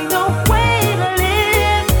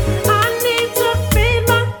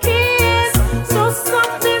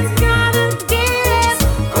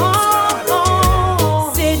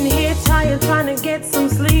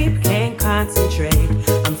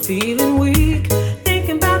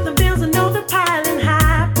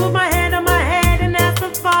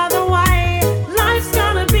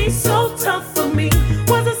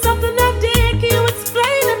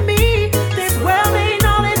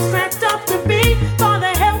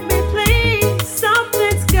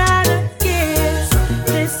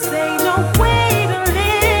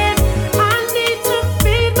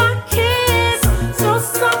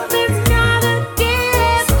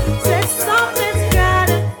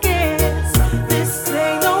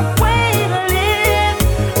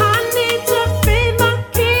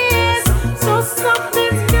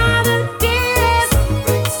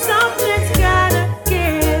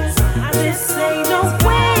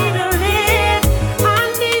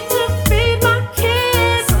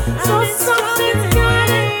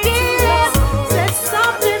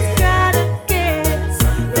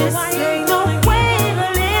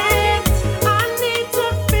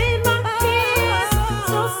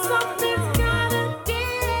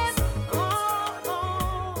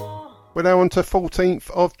 We're now on to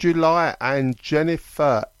 14th of July, and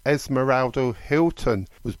Jennifer Esmeralda Hilton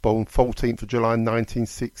was born 14th of July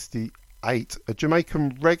 1968, a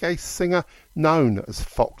Jamaican reggae singer known as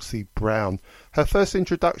Foxy Brown. Her first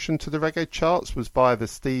introduction to the reggae charts was via the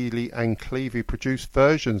Steely and Clevie produced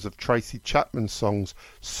versions of Tracy Chapman's songs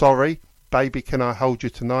Sorry, Baby Can I Hold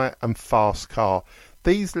You Tonight and Fast Car.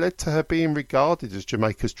 These led to her being regarded as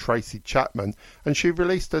Jamaica's Tracy Chapman, and she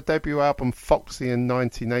released her debut album Foxy in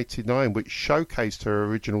 1989, which showcased her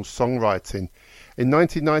original songwriting. In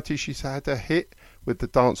 1990 she had a hit with the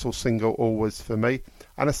dancehall single Always For Me,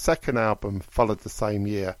 and a second album followed the same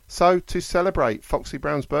year. So to celebrate Foxy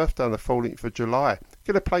Brown's birthday on the 14th of July, I'm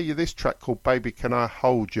going to play you this track called Baby Can I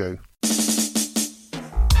Hold You.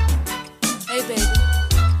 Hey baby,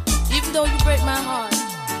 even though you break my heart,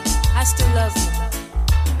 I still love you.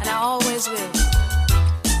 And I always will.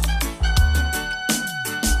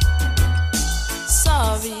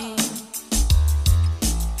 Sorry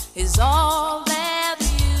is all that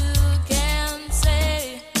you can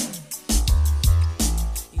say.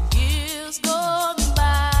 Years gone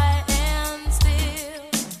by and still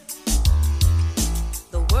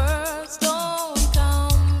the words don't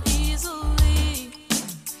come easily.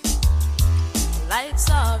 Like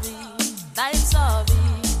sorry, like sorry.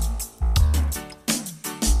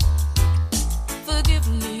 Forgive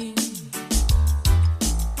me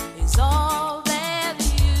is all that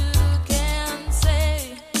you can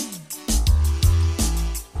say.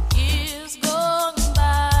 Years gone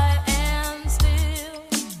by and still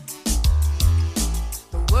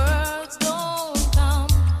the words don't come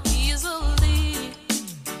easily.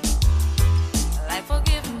 Like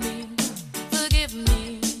forgive me,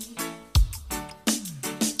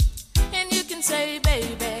 and you can say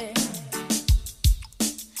baby.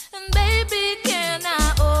 Baby, can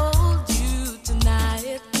I hold you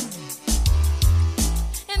tonight?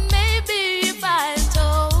 And maybe if I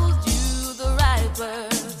told you the right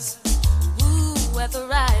words, ooh, at the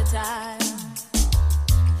right time,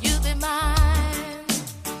 you'd be mine.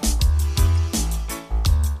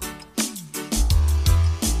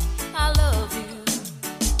 I love you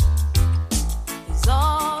is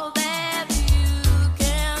all that you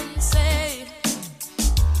can say.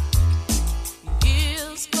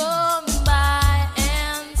 Years gone by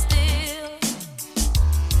and still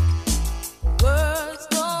words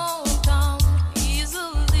don't come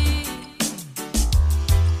easily.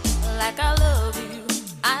 Like I love you,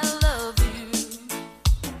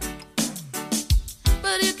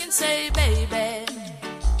 but you can say baby,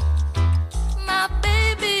 my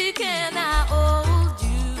baby, can I hold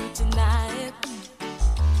you tonight?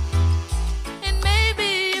 And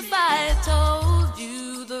maybe if I told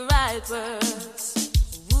you the right words,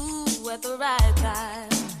 at the right time,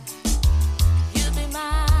 you'll be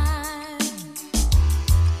mine.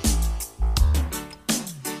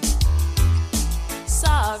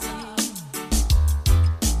 Sorry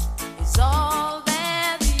is all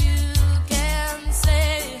that you can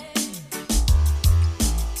say.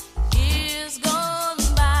 Years gone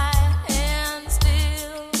by and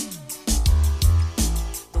still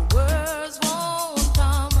the words won't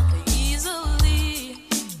come easily.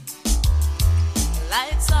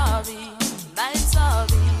 Like sorry, like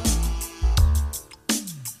sorry.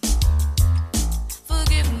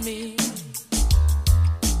 Forgive me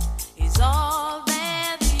is all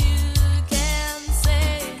that you can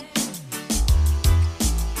say.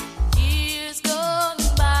 Years gone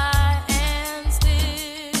by and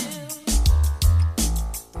still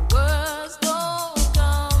the words don't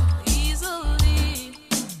come easily.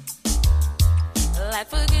 Like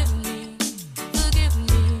forgive me.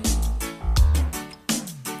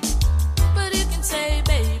 Say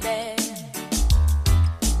baby,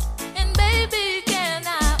 and baby, can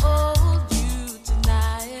I hold you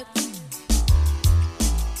tonight?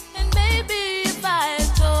 And maybe if I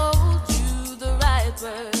told you the right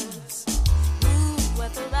words, ooh,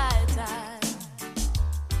 at the right time,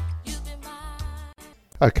 you'd be mine.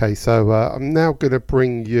 Okay, so I'm now going to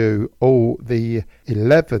bring you all the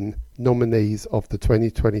 11 nominees of the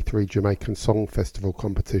 2023 Jamaican Song Festival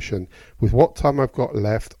competition. With what time I've got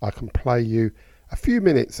left, I can play you a few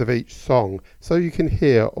minutes of each song so you can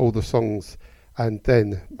hear all the songs and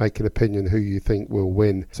then make an opinion who you think will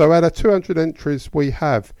win. So out of 200 entries, we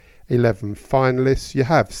have 11 finalists. You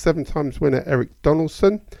have 7 times winner Eric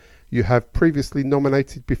Donaldson. You have previously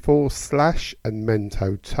nominated before Slash and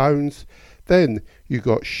Mento Tones. Then you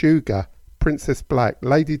got Sugar, Princess Black,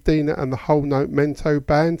 Lady Dina and the Whole Note Mento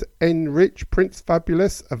Band, N Rich, Prince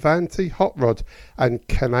Fabulous, Avanti, Hot Rod, and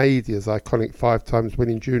Canadia's iconic 5 times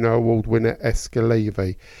winning Juno Award winner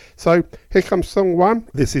Escalevi. So here comes song 1.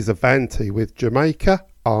 This is Avanti with Jamaica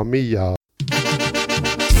Army Yard.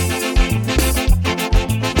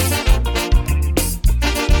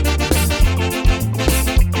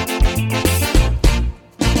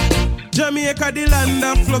 Jamaica, the land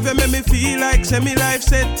of love, you make me feel like semi-life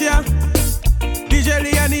set, yeah. The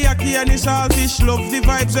jelly and the yaki and the saltfish, love the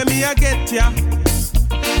vibes when me a get, yeah.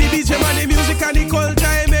 The BGM and the music and the culture,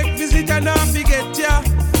 I make visit and not forget, yeah.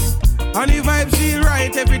 And the vibes feel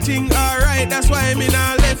right, everything alright, that's why me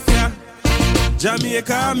not left, yeah.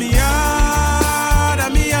 Jamaica, me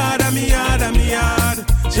yard, me yard, me yard, me yard.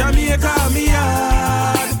 Jamaica, me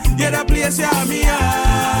yard, yeah, the place, yeah, me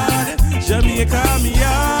yard. Jamaica, me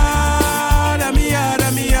yard, me yard,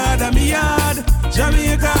 me yard, me yard.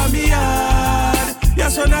 Jamaica, me yard, yeah,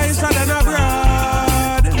 so nicer than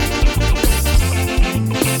abroad.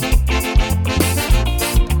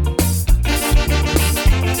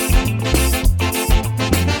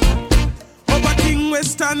 Over King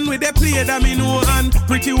Western with the play that me know, and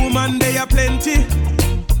pretty woman they are plenty.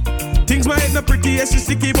 Things might not pretty, yes, it's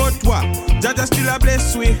sticky, but what? Jaja still a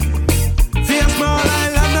bless we. Fear small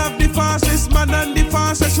island of the fastest man and the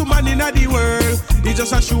fastest woman in the world. It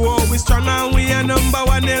just a show how we strong and we are number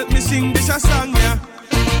one. Help me sing this a song, yeah.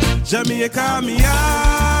 Jamaica, me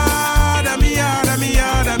yard, me yard, me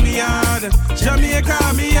yard, me yard.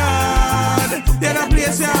 Jamaica, me yard, yeah, the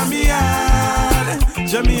place, yeah, me yard.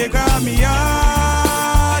 Jamaica, me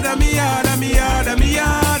yard, me yard, me yard, me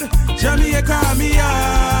yard. Jamaica, me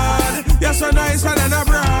yard, yeah, so nicer than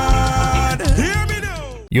abroad. Hear me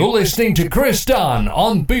now. You're listening to Chris Dunn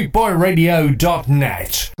on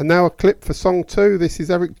bootboyradio.net. And now a clip for song 2. This is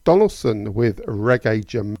Eric Donaldson with Reggae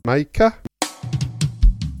Jamaica.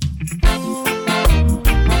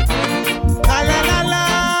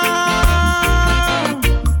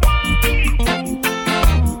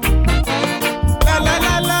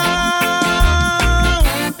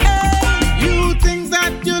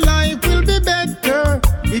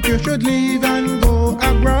 You should leave and go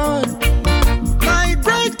abroad.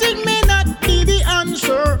 Migrating may not be the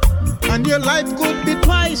answer, and your life could be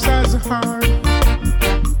twice as hard.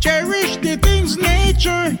 Cherish the things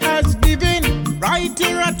nature has given right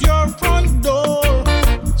here at your front door.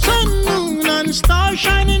 Sun, moon, and stars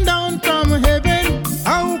shining down from heaven.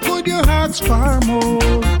 How could you ask for more?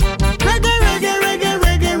 Reggae, reggae, reggae,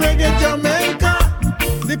 reggae, reggae, Jamaica,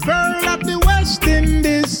 the pearl of the West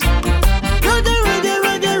Indies.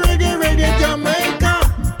 Jamaica,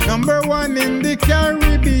 number one in the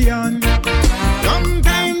Caribbean.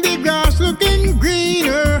 Sometimes the grass looking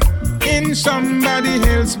greener in somebody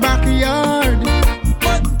else's backyard,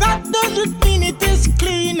 but that doesn't mean it is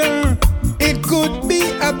cleaner. It could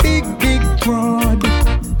be a big, big fraud.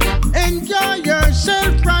 Enjoy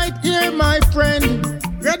yourself right here, my friend,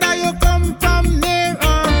 whether you come from near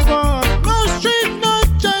or far. No street, no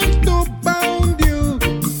chains to bound you.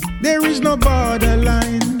 There is no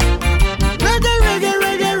borderline.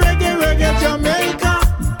 Jamaica,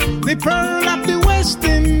 the pearl of the West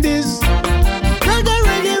Indies. Reggae,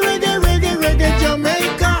 reggae, reggae, reggae, reggae,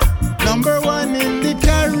 Jamaica, number one in the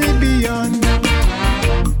Caribbean.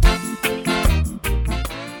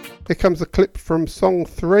 Here comes a clip from song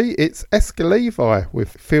 3. It's Eska Levi with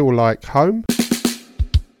Feel Like Home.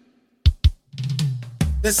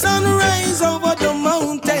 The sun rise over the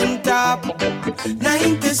mountain top,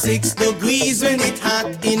 96 degrees when it's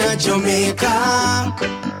hot in a Jamaica.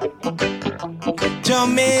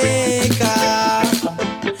 Jamaica,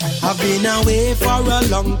 I've been away for a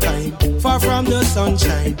long time, far from the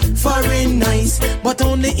sunshine, foreign nice, but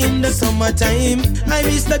only in the summertime. I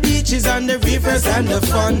miss the beaches and the rivers and the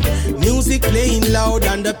fun, music playing loud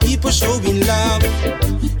and the people showing love.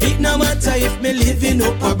 It no matter if me living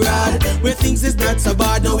up abroad, where things is not so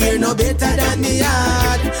bad, no we're no better than the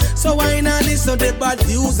yard. So why not listen to the bad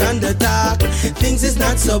views and the talk? Things is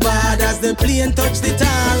not so bad as the plane touch the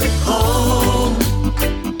tar. Home,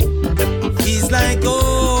 feels like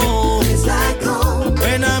home. It's like home.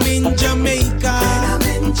 When I'm in Jamaica,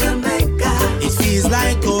 it feels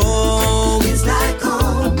like home. It's like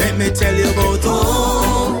home. Let me tell you about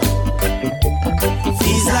home.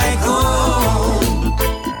 Feels like home.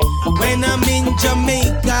 When I'm in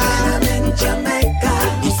Jamaica,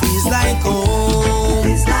 it feels like home.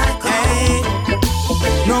 It's like home. Hey.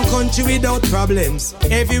 No country without problems.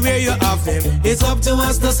 Everywhere you have them. It's up to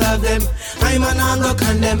us to solve them. I'm an anger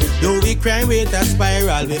condemn. Though we crime with a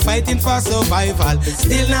spiral, we fighting for survival.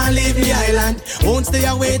 Still not leave the island. Won't stay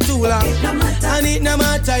away too long. And it no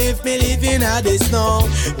matter if me live in the snow.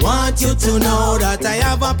 Want you to know that I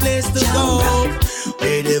have a place to go.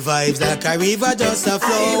 Where the vibes like a river just a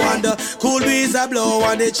flow, and the cool breeze a blow,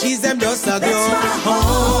 and the cheese them just a glow.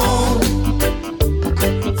 Home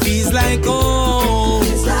feels like home.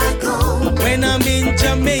 When I'm in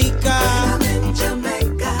Jamaica,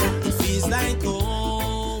 it feels like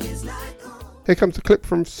home. Here comes a clip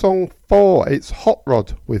from song 4. It's Hot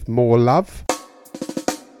Rod with More Love.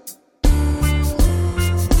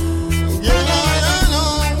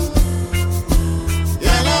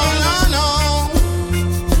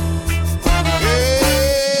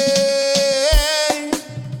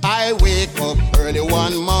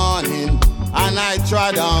 One morning, and I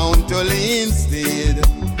trod down to Linstead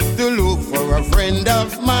to look for a friend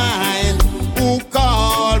of mine who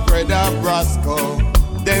called Brother Brasco.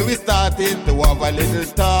 Then we started to have a little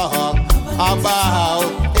talk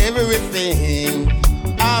about everything,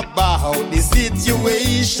 about the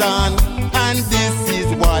situation, and this is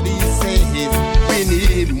what he says: we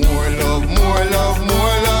need more love, more love,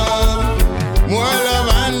 more love, more love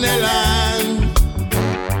on the land.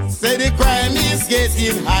 Say the crime is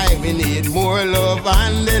getting high, we need more love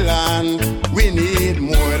on the land. We need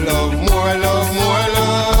more love, more love, more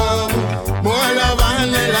love, more love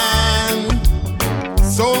on the land.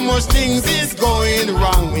 So much things is going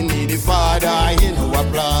wrong, we need the Father in our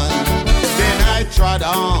plan. Then I trod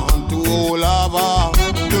on to Olava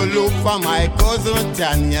to look for my cousin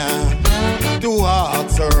Tanya, to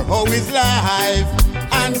ask her how is life,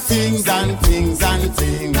 and things and things and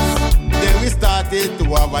things. Then we started to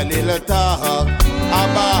have a little talk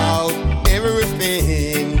about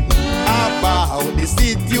everything, about the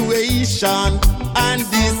situation, and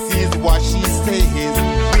this is what she says: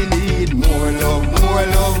 we need more love, more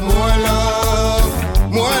love, more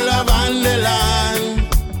love, more love on the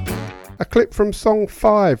land. A clip from song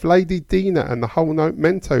 5, Lady Dina and the Whole Note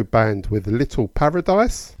Mento Band with Little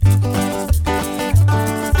Paradise.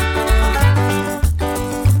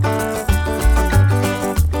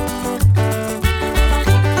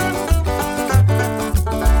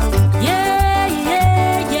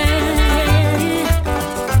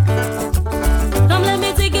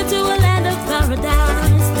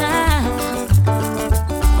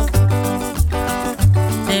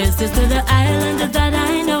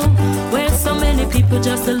 People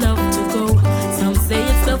just love to go. Some say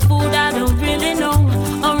it's the food, I don't really know,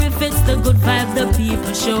 or if it's the good vibe the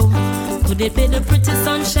people show. Could it be the pretty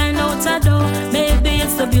sunshine out a door? Maybe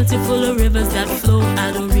it's the beautiful rivers that flow.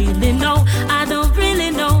 I don't really know, I don't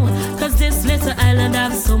really know, cause this little island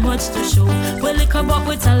has so much to show. We'll lick up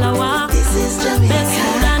with Alawa. This is Jamaica. Best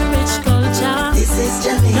food and rich culture. This is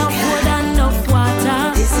Jamaica. Enough food and enough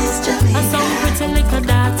water. This is Jamaica. And some pretty little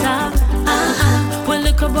data. We'll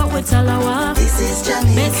lick up with Alawa. This is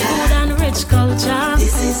Jamaica. Best food and rich culture.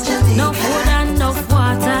 This is Jamaica. No food and enough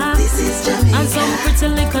water. This is Jamaica. And some pretty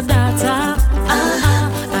little data.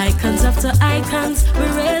 Icons after icons,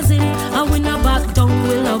 we're raising, and we not back down,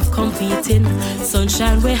 we love competing.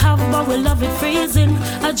 Sunshine we have, but we love it freezing.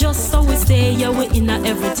 I just so we stay, yeah, we in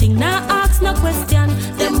everything. Now ask no question,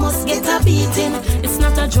 they must get a beating. It's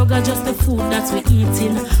not a drug, or just the food that we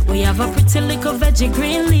eating. We have a pretty little veggie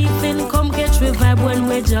green leafing. Come catch we vibe when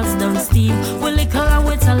we just done steam. We lick around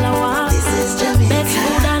with Alawa. This is Jamaica. Best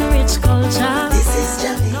food and rich culture. This is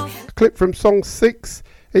Jamaica. A clip from song 6.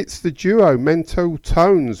 It's the duo Mental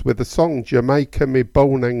Tones with the song Jamaica Me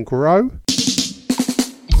Born and Grow.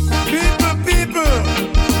 People,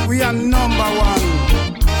 we are number one.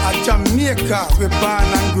 At Jamaica, we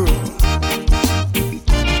born and grow.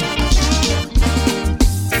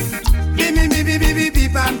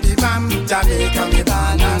 Bam, Jamaica, me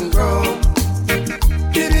born and grow.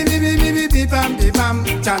 Bam,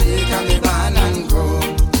 Jamaica, me born and grow.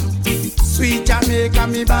 Sweet Jamaica,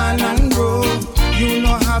 me born and grow. You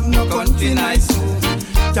no have no country nice so.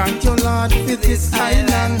 Thank you Lord for this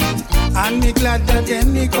island, and me glad that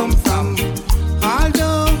them me come from.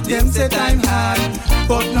 Although them say time hard,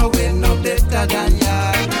 but no way no better than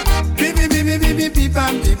yard.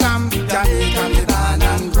 Bam, Jamaica me born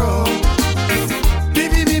and grow.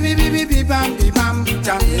 Bam,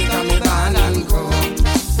 Jamaica me born and grow.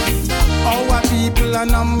 Our people are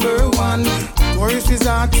number one. Voices,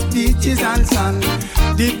 art, speeches and song.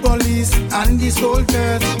 The police and the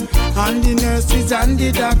soldiers, and the nurses and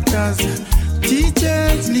the doctors,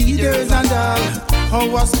 teachers, leaders and all.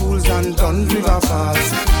 Our schools and Dunn River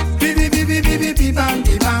Falls. Bam,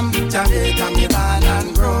 Jamaica me born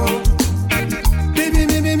and grow.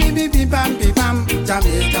 Bam,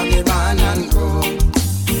 Jamaica me born and grow.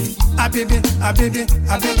 A baby, a baby,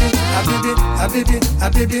 a baby, a baby, a baby, a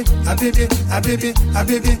baby, a baby, a baby, a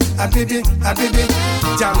baby, a baby, a baby.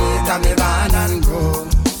 Jamaica me born and grow.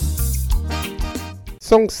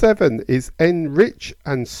 Song 7 is Enrich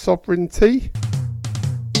and Sovereignty.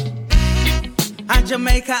 A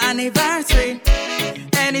Jamaica anniversary.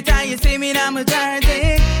 Anytime you see me, I'm a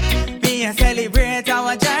journey. Me and celebrate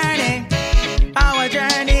our journey. our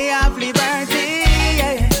journey of liberty.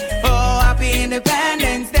 Yeah. Oh, happy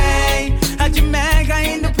Independence Day, a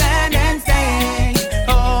Jamaica Independence Day.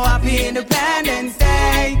 Oh, happy Independence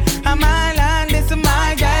Day, my land, this is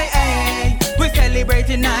my day. We're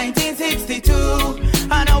celebrating 1962,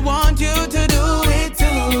 and I want you to do it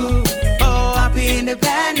too. Oh, happy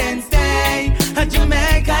Independence Day, a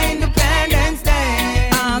Jamaica Independence Day.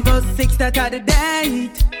 August 6th, that are the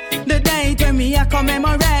date when me a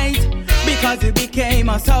commemorate, because we became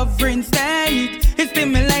a sovereign state. It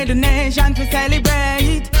stimulated the nation to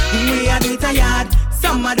celebrate. We are do it a yard,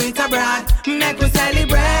 some are do it abroad. Make we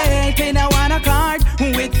celebrate in a one accord,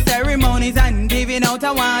 with ceremonies and giving out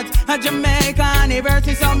awards. A Jamaica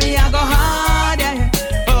anniversary, so me a go hard. Yeah.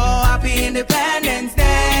 Oh, happy Independence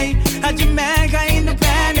Day, a Jamaica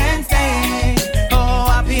Independence Day. Oh,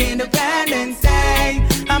 happy Independence Day,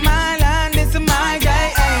 my land, this is my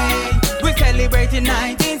day. We're celebrating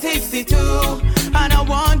 1962, and I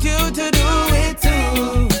want you to do it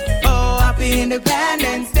too. Oh, happy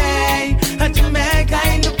Independence Day, a Jamaica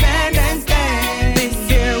Independence Day. This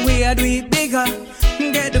year we are do it bigger.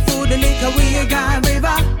 Get the food, the liquor, we got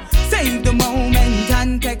river. Save the moment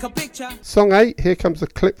and take a picture. Song 8, here comes a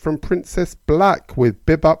clip from Princess Black with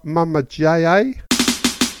Bib Up Mama J.A.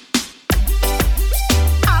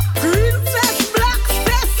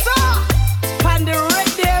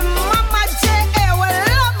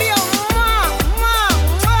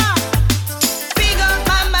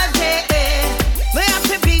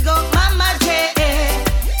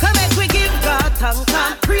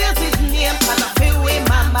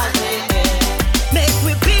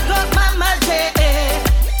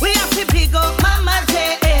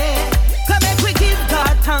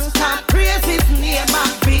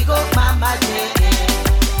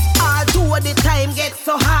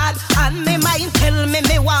 So hard, and me mind tell me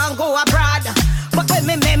want go abroad. But when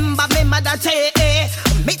me remember me mother say,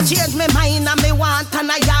 me change me mind and me want an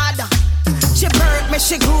a yard. She birth me,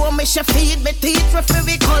 she grow me, she feed me, teach me for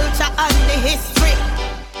the culture and the history.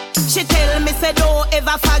 She tell me say don't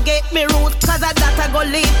ever forget me root, cause that a go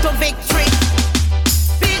lead to victory.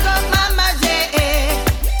 Big up Mama J.A.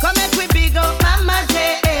 Come make we big up Mama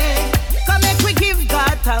J.A. Come make we give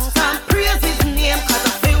God thanks and praise his name, cause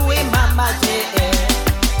I feel with Mama J.A.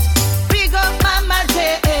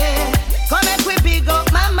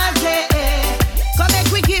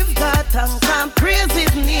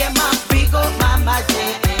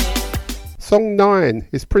 Song 9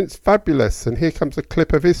 is Prince Fabulous, and here comes a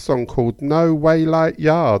clip of his song called No Way Like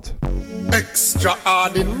Yard.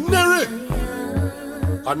 Extraordinary.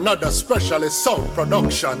 Another specialist sound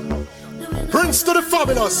production. Prince to the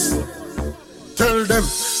Fabulous. Tell them,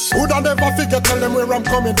 would I never forget, tell them where I'm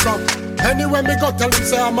coming from. Anywhere me go, tell them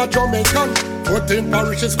say I'm a Jamaican. 14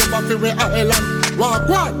 parishes cover for my island. Walk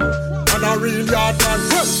one, and a real yard man.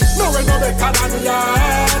 Well, no way no better than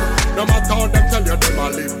yard. No matter how them tell you, them a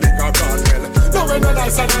live bigger brand. Well, no way no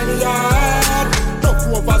nicer than yard. No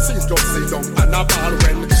overseas, just sit down and a ball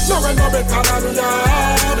when. No way no better than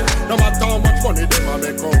yard. No matter how much money them a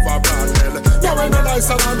make over brand. Well, no way no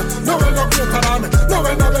nicer than, no way no greater than, no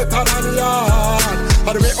way no better than yard.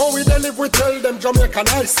 And the way how we they live, we tell them Jamaica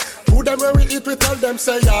nice. To them where we eat, we tell them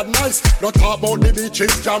say yard nice. No talk about the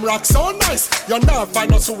beaches, jam rock so nice. You not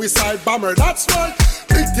find a suicide bomber, that's right.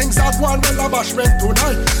 Big things are one when a bashment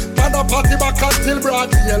tonight. Man a party back until broad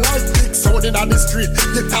daylight. Big sound in the street,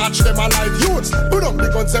 you touch them alive youths. Put up the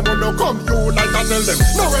guns, them will no come unite and tell them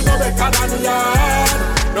no way no better than yard.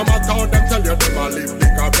 No matter how them tell you, them a live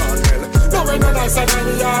bigger brand. Well, no way no nicer than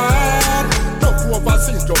yard. No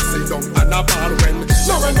overseas, just sit down and a ball when.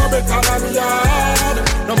 No way no better than yard.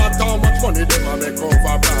 No matter how much money them a make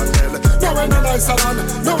over brand. Well, no way no nicer than,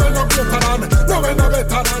 no way no greater than, no way no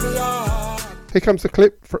better than yard. Here comes a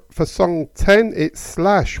clip for song 10. It's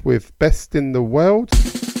Slash with Best in the World.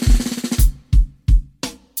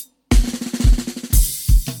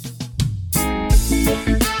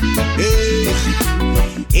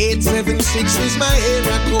 876 is my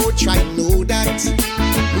area code, try to know that.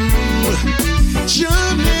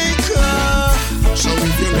 Jamaica, so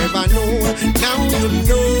if you never know, now you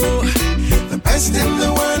know. The best in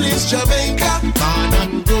the world is Jamaica. Born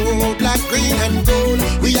and grow, black, green and gold.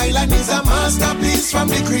 We island is a masterpiece from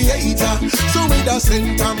the creator. So with a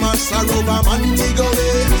center mass over Montego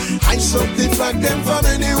Bay, I up the flag them from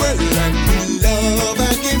anywhere. And we love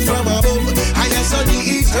and give from above. I saw the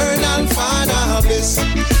eternal Father bliss.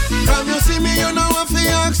 From you see me, you know if you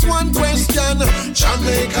ask one question.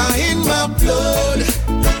 Jamaica in my blood.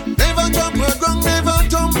 Never drop a gun, never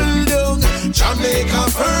tumble down. Jamaica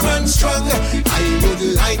firm and strong. I would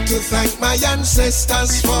like to thank my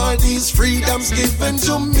ancestors for these freedoms given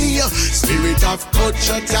to me. Spirit of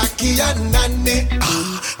culture, Taki and Nani.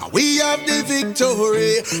 We have the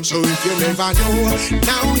victory. So if you never know,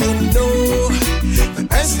 now you know. The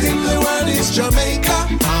best in the world is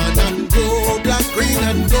Jamaica. On and go, black, green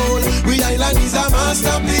and gold. We island is a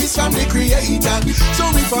masterpiece from the creator.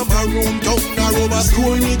 So we from a room down or over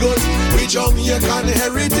school niggas, we Jamaican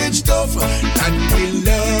heritage stuff. And we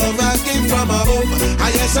love a gift from above.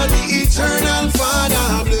 I yes, on the eternal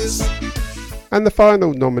Father bliss. And the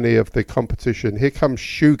final nominee of the competition, here comes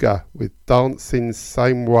Sugar with Dancing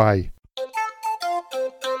Same Way.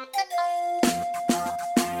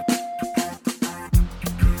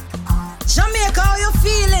 Jamaica, how you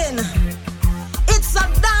feeling? It's a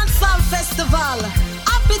dancehall festival.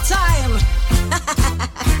 Happy time.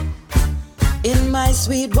 In my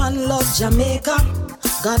sweet one love Jamaica,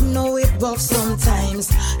 God know it rough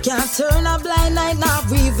sometimes. Can't turn a blind eye,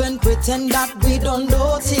 not even pretend that we don't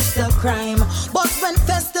notice the crime. But when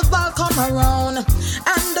festival come around and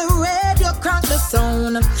the radio crank the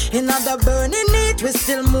sound, in the burning heat we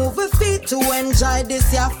still move with feet to enjoy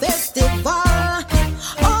this year festival.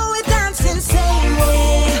 Oh, we dancing same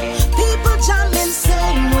way, people jamming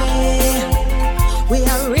same way. We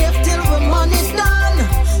are rave till we money done.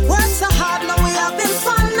 Work so hard, now we having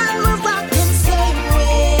fun and we rocking same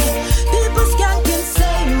way. People skanking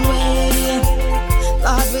same way.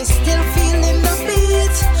 Lord, we still feeling the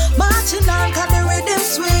beat, marching on 'cause the rhythm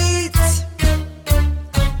sweet.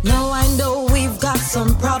 Now I know we've got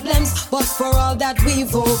some problems, but for all that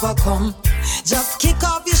we've overcome, just kick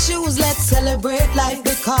off your shoes, let's celebrate life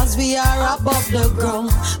because we are above the ground.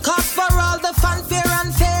 Cause for all the fanfare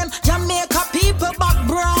and fame, Jamaica people back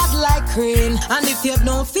broad like crane. And if you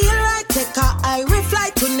don't feel right, take a Irish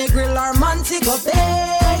flight to Negril or Montego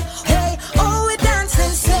Bay. Hey, oh, we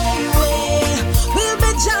dancing same way, we'll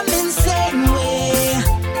be jamming same way.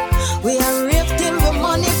 We are rave till we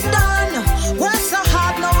money done. Work so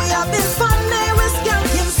hard, now we having fun. Hey, we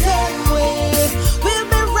skanking same way, we'll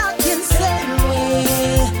be rocking same way.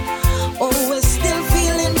 Oh, we're still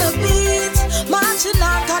feeling the beat, marching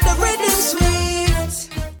on 'cause the rhythm sweet.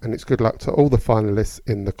 And it's good luck to all the finalists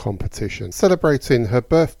in the competition. Celebrating her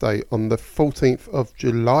birthday on the 14th of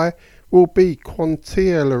July will be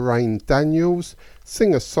Quantia Lorraine Daniels,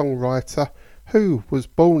 singer-songwriter who was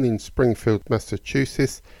born in Springfield,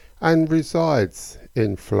 Massachusetts and resides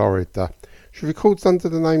in Florida. She records under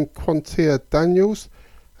the name Quantia Daniels,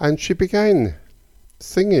 and she began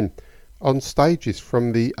singing on stages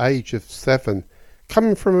from the age of 7.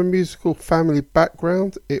 Coming from a musical family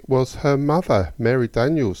background, it was her mother, Mary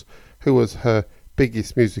Daniels, who was her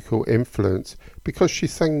biggest musical influence because she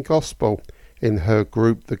sang gospel in her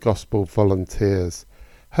group, the Gospel Volunteers.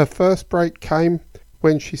 Her first break came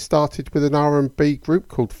when she started with an R&B group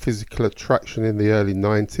called Physical Attraction in the early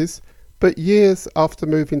 90s, but years after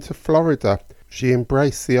moving to Florida, she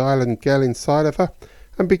embraced the island girl inside of her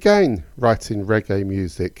and began writing reggae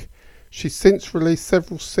music. She's since released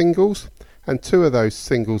several singles, and 2 of those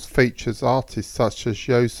singles features artists such as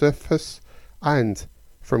Josephus and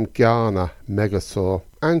from Ghana, Megasaur,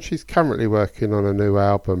 and she's currently working on a new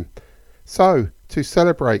album. So, to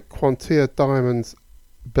celebrate Quantia Diamond's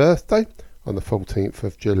birthday on the 14th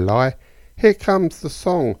of July, here comes the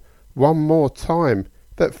song One More Time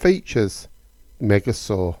that features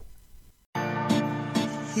Megasaur.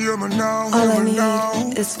 Hear me now, all hear I me need now.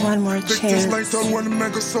 is one more chance. Later when the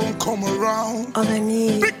mega song come around. All I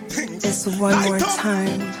need is one more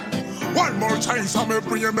time. One more time, so me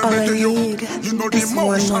bring me All I to you. need You know the is one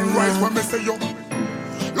emotion more rise when love. me say you.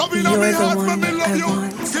 Love in You're my the heart, one when me love I you.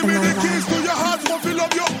 want Give in me my the keys to your heart, want to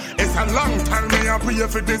love you. It's a long time me I pray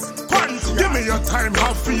for this. Give me your time,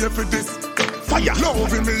 have fear for this. Fire,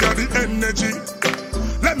 loving me are the energy.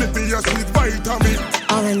 Let me be your sweet vitamin.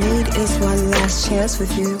 All I need is one last chance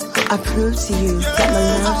with you. I prove to you that my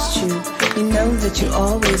love's true. You know that you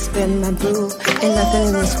always been my boo. And nothing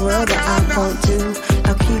in this world that I won't do.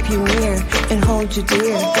 I'll keep you near and hold you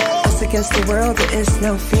dear. Us against the world, there is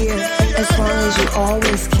no fear. As long as you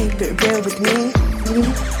always keep it real with me,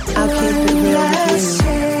 I'll keep it real with you.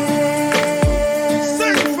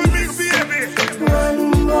 Sing for me, baby. One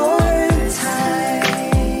more time.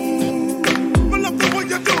 I love the way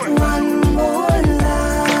you're doing. One more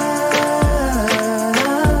love.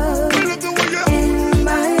 I love the way you're in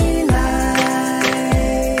my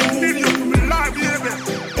life. need you to be live, baby.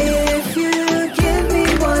 If you give me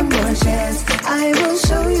one more chance, I will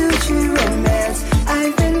show you true romance.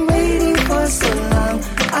 I've been waiting for so long.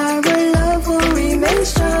 Our love will remain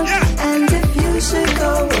strong. And if you should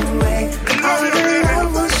go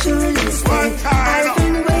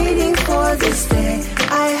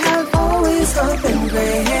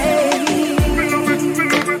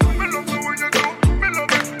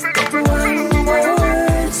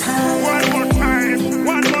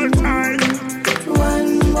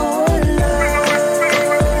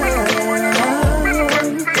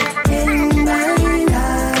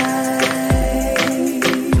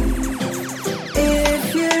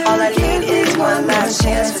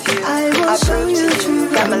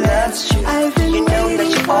that my love's true. You know that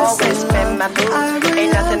you've always been my boo.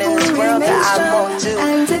 Ain't nothing in this world that I won't do.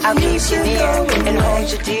 I'll keep you near and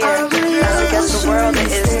hold you dear. Cause against the world there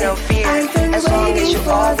is no fear. As long as you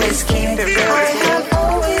always keep it real with me,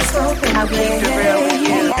 I'll keep it real with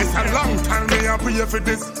you. It's a long time me I pray for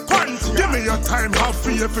this. Give me your time, have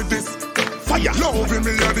fear for this. Fire, loving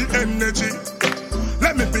me are the energy.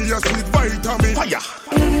 Let me be your sweet vitamin. Fire.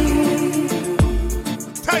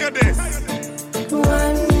 Tell you this.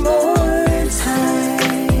 One more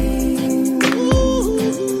time.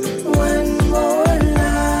 One more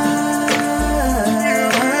love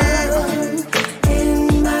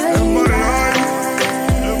in my life.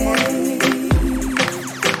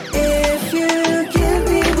 If you give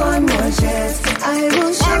me one more chance, I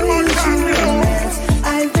will show you true romance.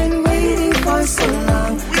 I've been waiting for so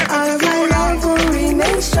long. Our love will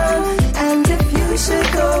remain strong. And if you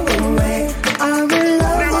should go away, our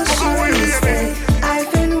love will surely stay.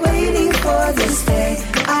 I've been waiting for this day.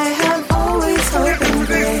 I have always hoped and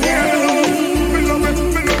prayed.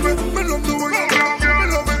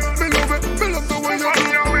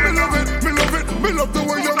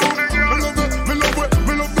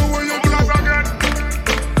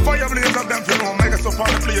 Fire blaze up them for now, make us up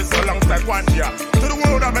on the place alongside one year. To the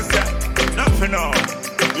world I'm a step, not for now.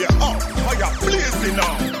 Yeah, oh, fire blazing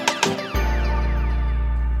now.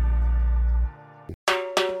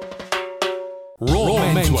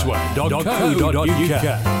 rawmenswear.co.uk.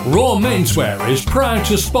 Raw Menswear is proud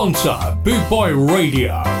to sponsor Boot Boy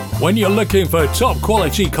Radio. When you're looking for top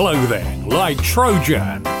quality clothing like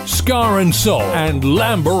Trojan, Scar and Soul and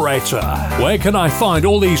Lamberetta, where can I find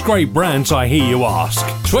all these great brands, I hear you ask?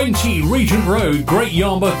 20 Regent Road, Great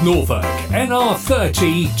Yarmouth, Norfolk,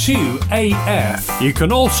 NR30 2AF. You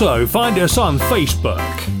can also find us on Facebook,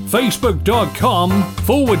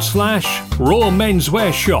 facebook.com/Raw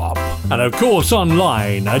Menswear Shop. And of course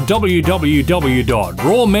online at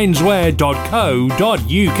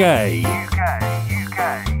www.rawmenswear.co.uk.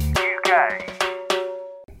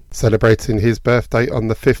 Celebrating his birthday on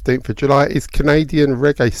the 15th of July is Canadian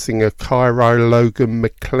reggae singer Cairo Logan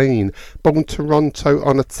McLean, born Toronto,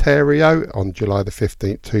 Ontario on July the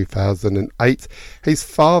 15th, 2008. His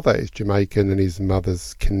father is Jamaican and his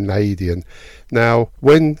mother's Canadian. Now,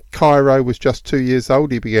 when Cairo was just 2 years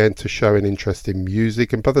old, he began to show an interest in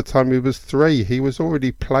music, and by the time he was 3, he was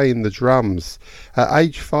already playing the drums. At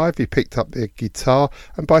age 5, he picked up the guitar,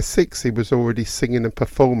 and by 6, he was already singing and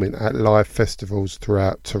performing at live festivals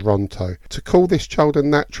throughout Toronto. To call this child a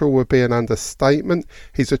natural would be an understatement.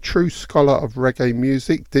 He's a true scholar of reggae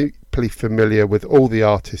music, deeply familiar with all the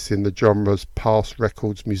artists in the genre's past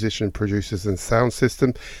records, musicians, producers and sound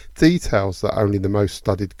system, details that only the most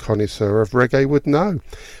studied connoisseur of reggae would know.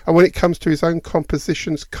 And when it comes to his own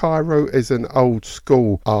compositions, Cairo is an old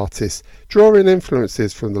school artist, drawing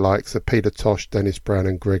influences from the likes of Peter Tosh, Dennis Brown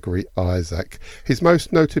and Gregory Isaac. His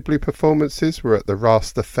most notably performances were at the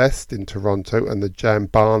Rasta Fest in Toronto and the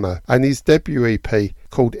Jambana, and his debut EP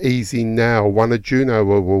called Easy Now won a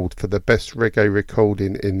Juno Award for the best reggae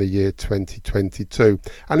recording in the year 2022,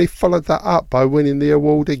 and he followed that up by winning the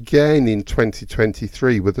award again in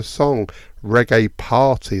 2023 with a song Reggae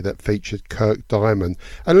Party that featured Kirk Diamond.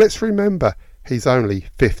 And let's remember, he's only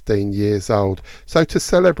 15 years old. So to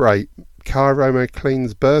celebrate Cairo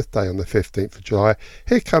McLean's birthday on the 15th of July,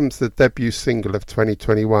 here comes the debut single of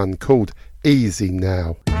 2021 called Easy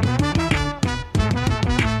Now.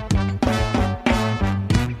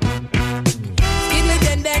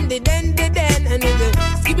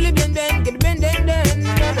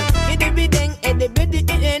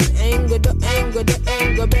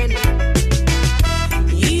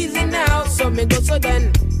 Easy now, so me go so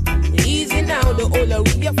then. Easy now, the older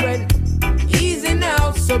we your friend. Easy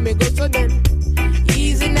now, so me go so then.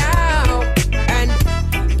 Easy now, and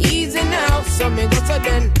easy now, so me go so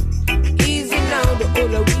then. Easy now, the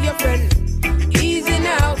older we your friend. Easy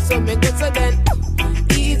now, so me go so then.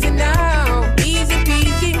 Easy now, easy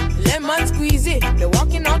peasy, lemon squeezy. They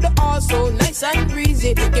walking out the hall so nice and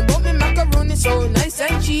breezy. They bought me macaroni so nice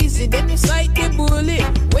and cheesy. Then you sight the bully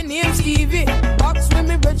when name's Stevie. Box with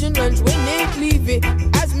me regiment when they cleave it.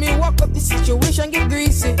 As me walk up the situation get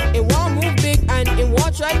greasy. It won't move big and it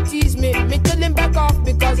won't try to tease me. Me tell him back off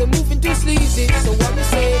because I'm moving too sleazy. So what me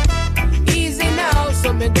say? Easy now,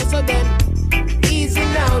 so me go so then. Easy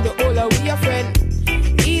now, the older we your friend.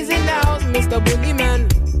 Easy now, Mr. Bully Man.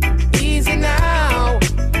 Easy now.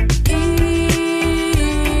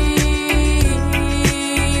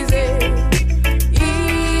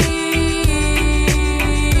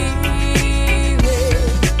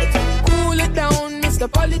 The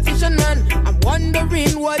politician man, I'm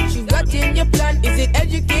wondering what you got in your plan. Is it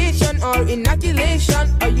education or inoculation?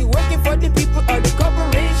 Are you working for the people or the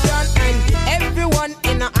corporation? And everyone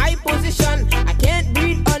in a high position, I can't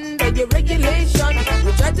breathe under your regulation.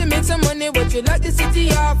 We try to make some money, but you let the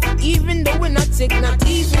city off. Even though we're not sick, not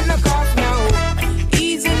even a cough now.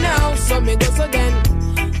 Easy now, so me go so then.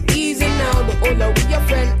 Easy now, the older we your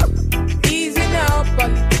friend. Easy now,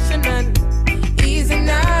 politician man. Easy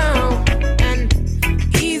now, and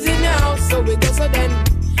easy now, so we go so then.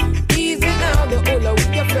 Easy now, the older we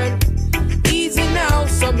your friend. Easy now,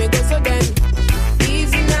 so me go so then.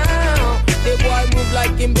 Easy now, the boy move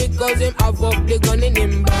like him because him have up the gun in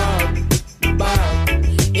him bag.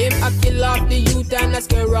 Him a kill off the youth and a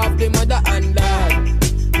scare off the mother and dad.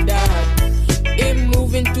 Him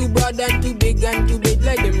moving too broad and too big and too big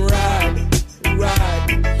like them rad.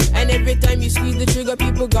 And every time you squeeze the trigger,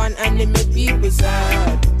 people gone and they make people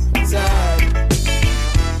sad.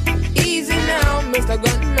 Easy now, Mr.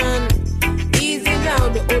 Gunman. Easy now,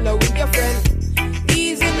 the older with your friend.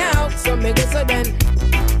 Easy now, so make it so then.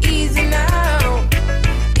 Easy now.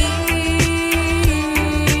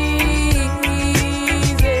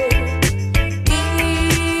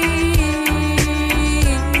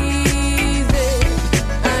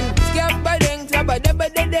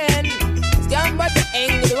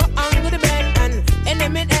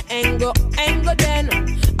 Angle then,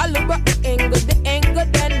 I look back the angle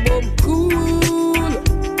then, boom, cool.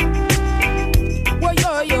 Whoa,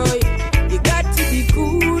 yo, you got to be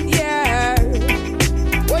cool, yeah.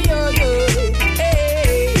 Whoa, yo,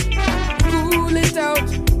 hey, cool it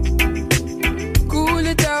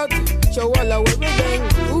out, show all our everything,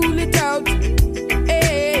 cool it out,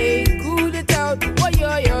 hey, cool it out, whoa,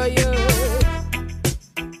 yo.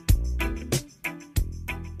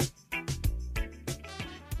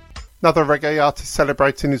 Another reggae artist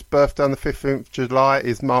celebrating his birthday on the 15th of July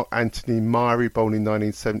is Mark Anthony Myrie, born in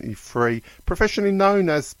 1973. Professionally known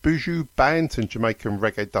as Buju Banton, Jamaican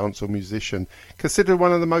reggae dancehall musician. Considered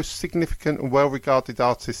one of the most significant and well-regarded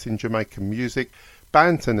artists in Jamaican music,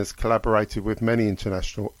 Banton has collaborated with many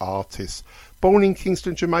international artists. Born in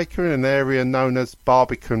Kingston, Jamaica, in an area known as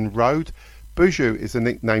Barbican Road, Buju is a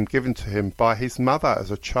nickname given to him by his mother as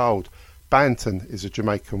a child. Banton is a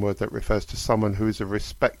Jamaican word that refers to someone who is a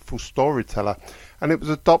respectful storyteller, and it was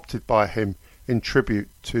adopted by him in tribute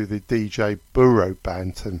to the DJ Burro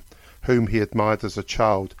Banton, whom he admired as a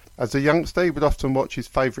child. As a youngster, he would often watch his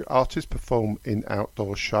favourite artists perform in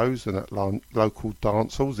outdoor shows and at local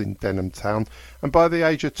dance halls in Denham Town, and by the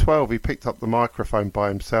age of 12 he picked up the microphone by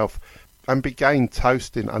himself and began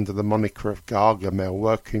toasting under the moniker of Gargamel,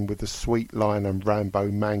 working with the Sweet Lion and Rambo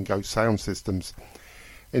Mango sound systems.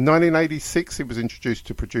 In 1986 he was introduced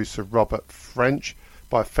to producer Robert French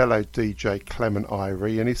by fellow DJ Clement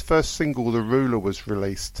Irie, and his first single, The Ruler, was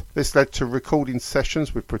released. This led to recording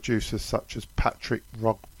sessions with producers such as Patrick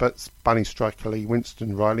Roberts, Bunny Striker Lee,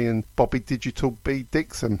 Winston Riley and Bobby Digital B.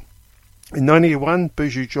 Dixon. In 1991,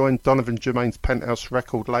 Buju joined Donovan Germain's Penthouse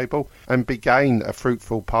record label and began a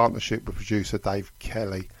fruitful partnership with producer Dave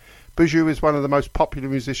Kelly. Buju is one of the most popular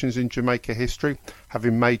musicians in Jamaica history,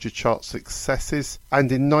 having major chart successes, and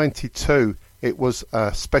in 92 it was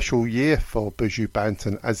a special year for Buju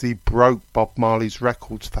Banton as he broke Bob Marley's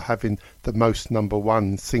records for having the most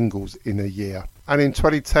 #1 singles in a year. And in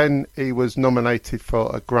 2010 he was nominated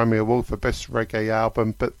for a Grammy Award for Best Reggae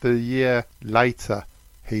Album, but the year later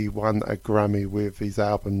he won a Grammy with his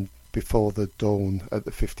album Before the Dawn at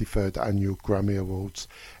the 53rd Annual Grammy Awards.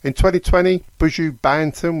 In 2020, Buju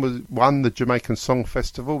Banton won the Jamaican Song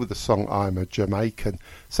Festival with the song I'm a Jamaican.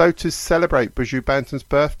 So to celebrate Buju Banton's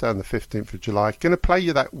birthday on the 15th of July, I'm going to play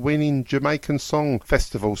you that winning Jamaican Song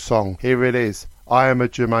Festival song. Here it is, I Am a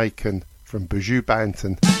Jamaican from Buju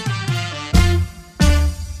Banton.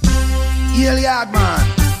 Yeah, yard man.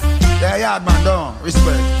 Yeah, yard man, don't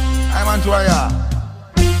respect. I'm on to a yard.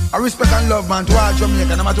 I respect and love, man, to all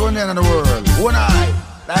Jamaica, no matter where in the world. One eye,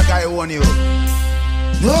 like I own you.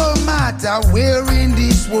 No matter where in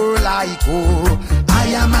this world I go, I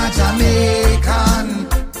am a Jamaican.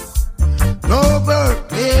 No birth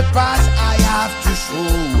papers I have to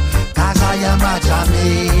show, cause I am a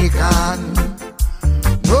Jamaican.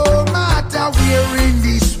 No matter where in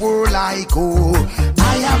this world I go,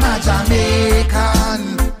 I am a Jamaican.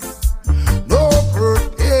 No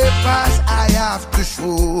birth papers I have to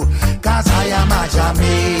show, cause I am a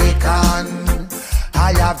Jamaican.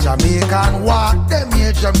 I have Jamaican walk, them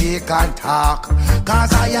here Jamaican talk,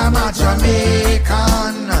 cause I am a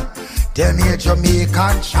Jamaican. Them here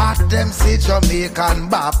Jamaican chat, them say Jamaican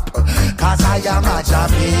bop, cause I am a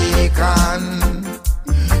Jamaican.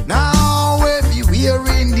 Now everywhere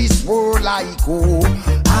in this world I go,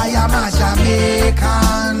 I am a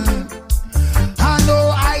Jamaican. I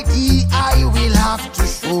know ID I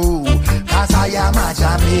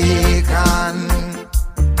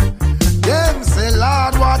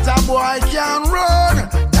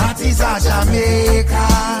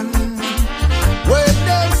Jamaican. When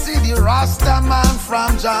they see the Rasta man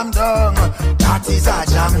from Jamdong, that is a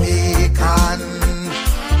Jamaican.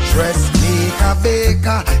 Dressmaker,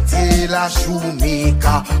 baker, tailor,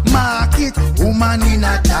 shoemaker, market, woman in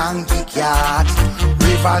a donkey cart.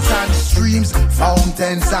 Rivers and streams,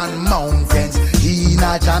 fountains and mountains. In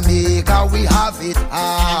a Jamaica we have it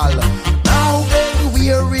all. Now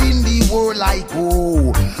anywhere in the world I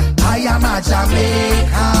go, I am a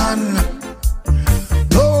Jamaican.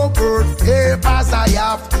 No birth papers I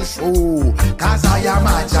have to show, cause I am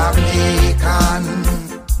a Jamaican.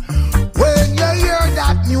 When you hear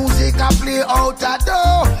that music I play out the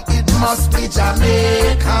door, it must be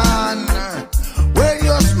Jamaican. When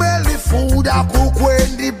you smell the food I cook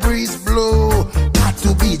when the breeze blow, got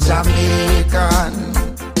to be Jamaican.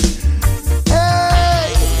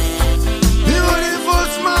 Hey, beautiful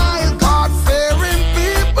smile, God-fearing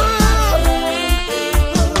people,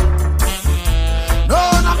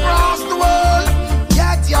 known across the world,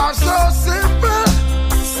 yet you're so simple.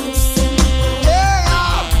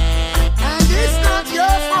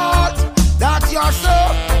 You're so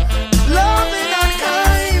loving and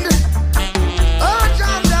kind. Oh,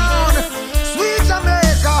 jam down, sweet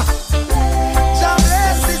Jamaica. Jam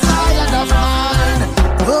bless this island of mine.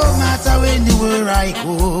 No matter anywhere I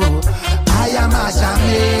go, I am a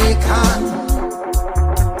Jamaican.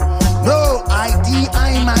 No ID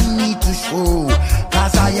I man need to show,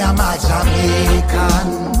 cause I am a Jamaican.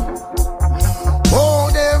 Oh,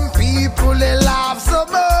 them people they laugh so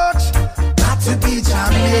much, got to be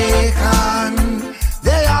Jamaican.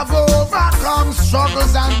 They have overcome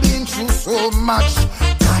struggles and been through so much,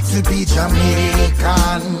 got to be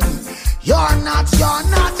Jamaican. You're not all,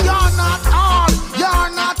 you're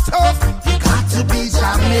not tough, you got to be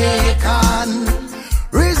Jamaican.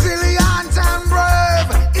 Resilient and brave,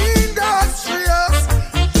 industrious,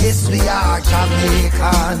 yes we are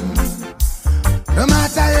Jamaican. No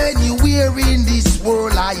matter anywhere in this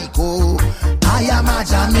world I go, I am a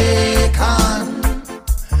Jamaican.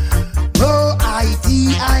 No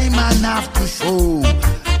ID I man have to show,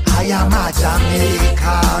 I am a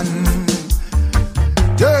Jamaican.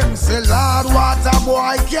 Them say Lord what a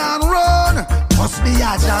boy can run, must be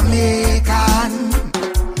a Jamaican.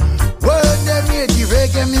 When they made the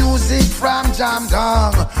reggae music from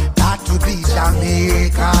Jamdong, got to be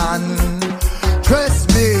Jamaican.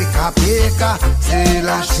 Dressmaker, baker,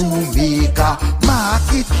 tailor, shoemaker,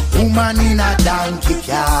 market, woman in a donkey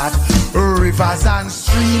cart. Rivers and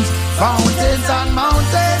streams, fountains and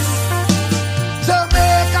mountains.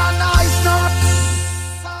 Jamaica nice nuts.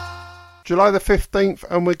 July the 15th,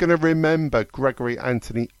 and we're going to remember Gregory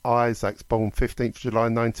Anthony Isaacs, born 15th July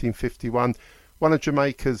 1951, one of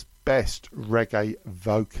Jamaica's best reggae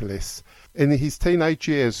vocalists. In his teenage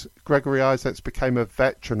years, Gregory Isaacs became a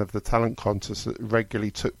veteran of the talent contests that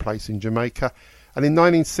regularly took place in Jamaica, and in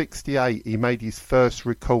 1968 he made his first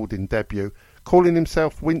recording debut, calling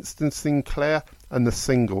himself Winston Sinclair, and the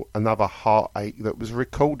single Another Heartache that was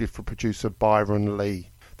recorded for producer Byron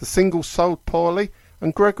Lee. The single sold poorly,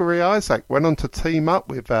 and Gregory Isaac went on to team up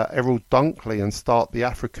with Errol Dunkley and start the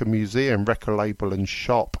African Museum record label and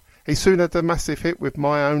shop. He soon had a massive hit with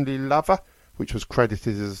My Only Lover, which was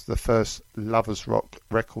credited as the first lovers rock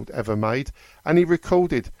record ever made, and he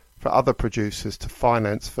recorded for other producers to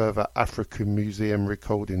finance further African Museum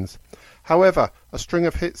recordings. However, a string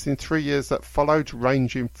of hits in 3 years that followed,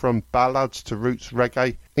 ranging from ballads to roots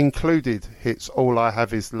reggae, included hits All I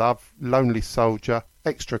Have Is Love, Lonely Soldier,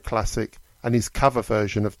 Extra Classic, and his cover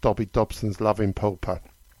version of Dobby Dobson's Lovin' Pauper.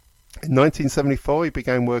 In 1974 he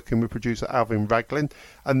began working with producer Alvin Raglan,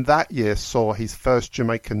 and that year saw his first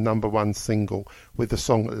Jamaican #1 single with the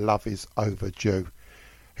song Love Is Overdue.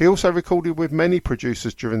 He also recorded with many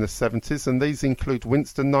producers during the 70s, and these include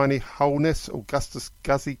Winston Niney Holness, Augustus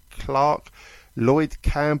Guzzy Clark, Lloyd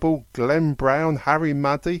Campbell, Glenn Brown, Harry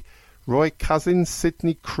Muddy, Roy Cousins,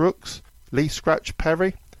 Sidney Crooks, Lee Scratch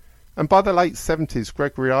Perry. And by the late 70s,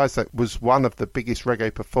 Gregory Isaac was one of the biggest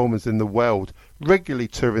reggae performers in the world, regularly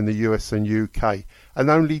touring the US and UK, and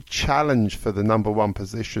only challenged for the #1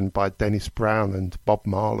 position by Dennis Brown and Bob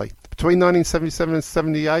Marley. Between 1977 and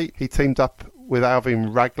 78, he teamed up with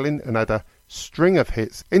Alvin Raglan and had a string of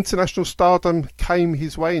hits. International stardom came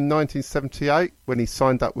his way in 1978 when he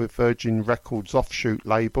signed up with Virgin Records' offshoot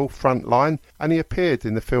label, Frontline, and he appeared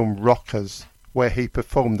in the film Rockers, where he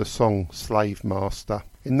performed the song Slave Master.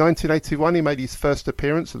 In 1981 he made his first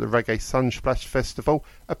appearance at the Reggae Sunsplash Festival,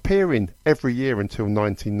 appearing every year until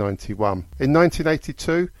 1991. In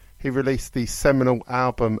 1982 He released the seminal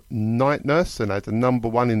album Night Nurse and had a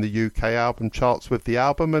 #1 in the UK album charts with the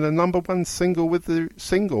album and a #1 single with the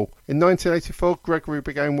single. In 1984, Gregory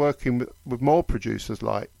began working with more producers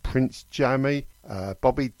like Prince Jammy,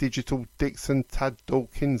 Bobby Digital Dixon, Tad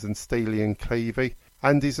Dawkins and Steely and Clevey.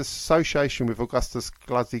 And his association with Augustus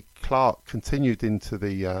Gluzzy Clark continued into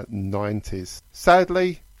the 90s.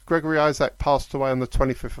 Sadly, Gregory Isaac passed away on the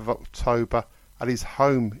 25th of October at his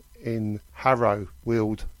home in Harrow,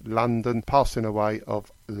 Weald, London, passing away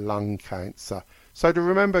of lung cancer. So to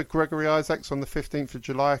remember Gregory Isaacs on the 15th of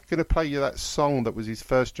July, I'm going to play you that song that was his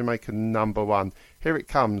first Jamaican #1. Here it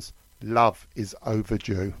comes, Love is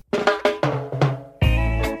Overdue.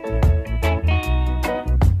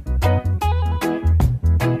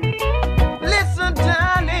 Listen,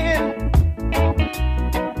 darling,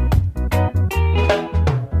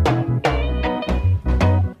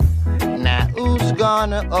 now who's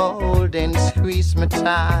gonna hold and squeeze me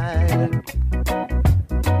tight?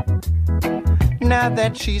 Now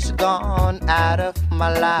that she's gone out of my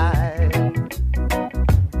life,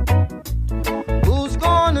 who's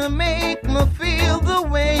gonna make me feel the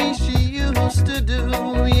way she used to do?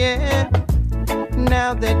 Yeah,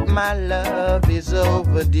 now that my love is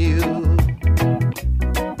overdue.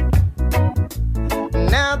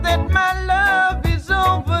 Now that my love is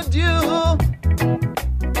overdue,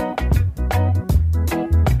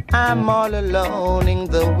 I'm all alone in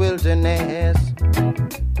the wilderness,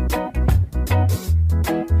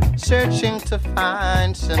 searching to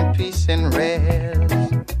find some peace and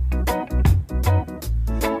rest.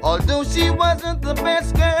 Although she wasn't the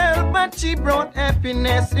best girl, but she brought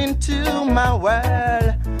happiness into my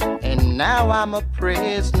world. And now I'm a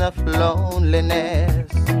prisoner of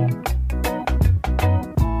loneliness.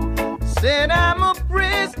 Said I'm a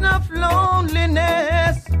prisoner of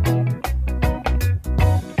loneliness.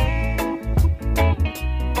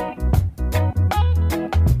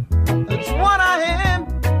 That's what I am.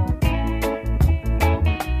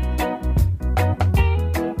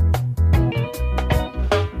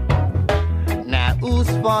 Now whose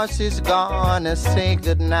voice is gonna say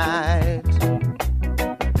goodnight?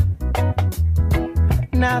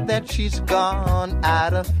 Now that she's gone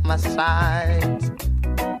out of my sight,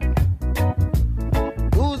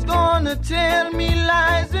 who's gonna tell me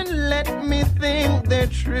lies and let me think they're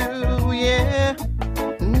true? Yeah,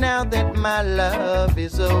 now that my love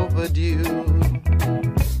is overdue.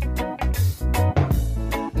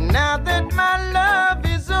 Now that my love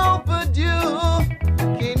is overdue,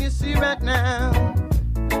 can you see right now?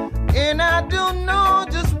 And I don't know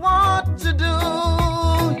just what to do,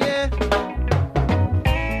 yeah.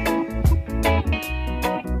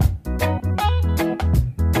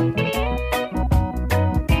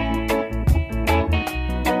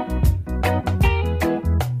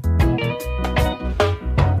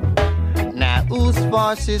 Now whose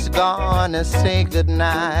voice is gonna say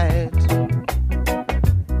goodnight?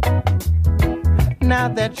 Now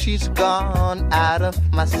that she's gone out of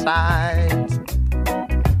my sight,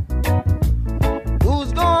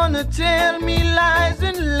 who's gonna tell me lies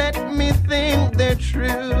and let me think they're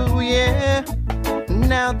true? Yeah,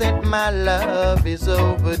 now that my love is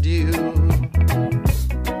overdue.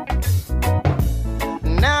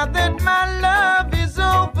 Now that my love is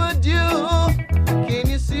overdue, can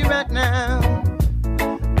you see right now?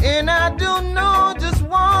 And I don't know just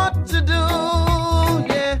what to do,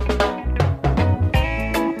 yeah.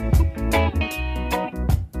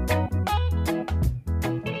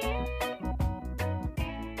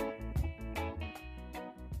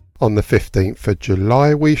 On the 15th of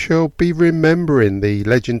July, we shall be remembering the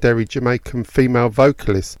legendary Jamaican female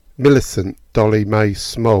vocalist Millicent Dolly Mae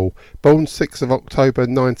Small, born 6th of October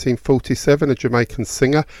 1947, a Jamaican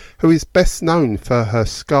singer who is best known for her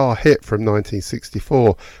ska hit from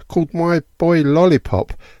 1964 called My Boy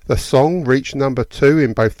Lollipop. The song reached #2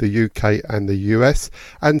 in both the UK and the US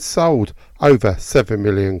and sold over 7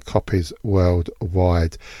 million copies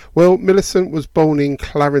worldwide. Well, Millicent was born in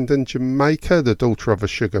Clarendon, Jamaica, the daughter of a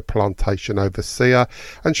sugar plantation overseer,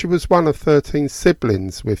 and she was one of 13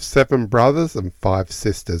 siblings with 7 brothers and 5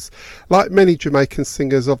 sisters. Like many Jamaican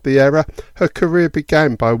singers of the era, her career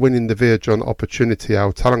began by winning the Via John Opportunity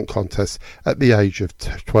Hour Talent Contest at the age of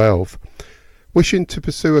 12. Wishing to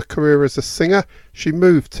pursue a career as a singer, she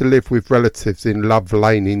moved to live with relatives in Love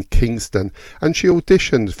Lane in Kingston, and she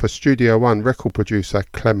auditioned for Studio One record producer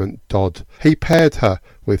Clement Dodd. He paired her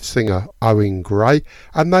with singer Owen Gray,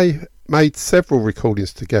 and they made several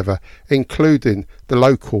recordings together, including the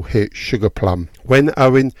local hit Sugar Plum. When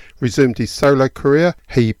Owen resumed his solo career,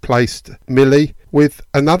 he placed Millie with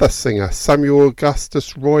another singer, Samuel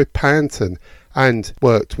Augustus Roy Panton, and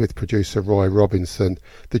worked with producer Roy Robinson.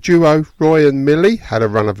 The duo Roy and Millie had a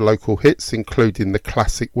run of local hits including the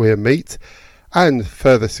classic We're Meat, and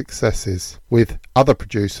further successes with other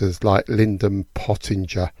producers like Lyndon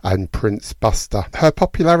Pottinger and Prince Buster. Her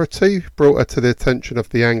popularity brought her to the attention of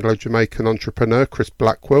the Anglo-Jamaican entrepreneur Chris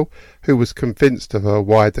Blackwell, who was convinced of her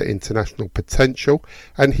wider international potential,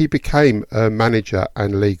 and he became her manager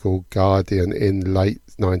and legal guardian in late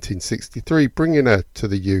 1963, bringing her to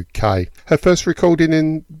the UK. Her first recording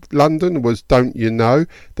in London was Don't You Know,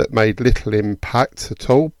 that made little impact at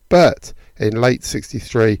all, but in late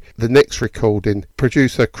 63, the next recording,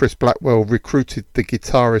 producer Chris Blackwell recruited the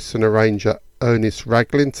guitarist and arranger Ernest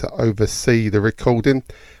Raglan to oversee the recording,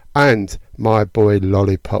 and My Boy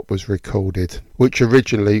Lollipop was recorded, which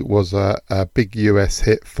originally was a big US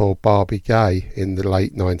hit for Barbie Gay in the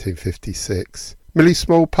late 1956. Millie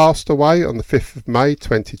Small passed away on the 5th of May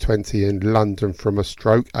 2020 in London from a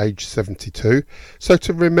stroke, aged 72. So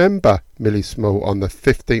to remember Millie Small on the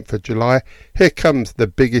 15th of July, here comes the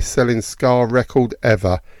biggest selling ska record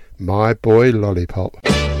ever, My Boy Lollipop.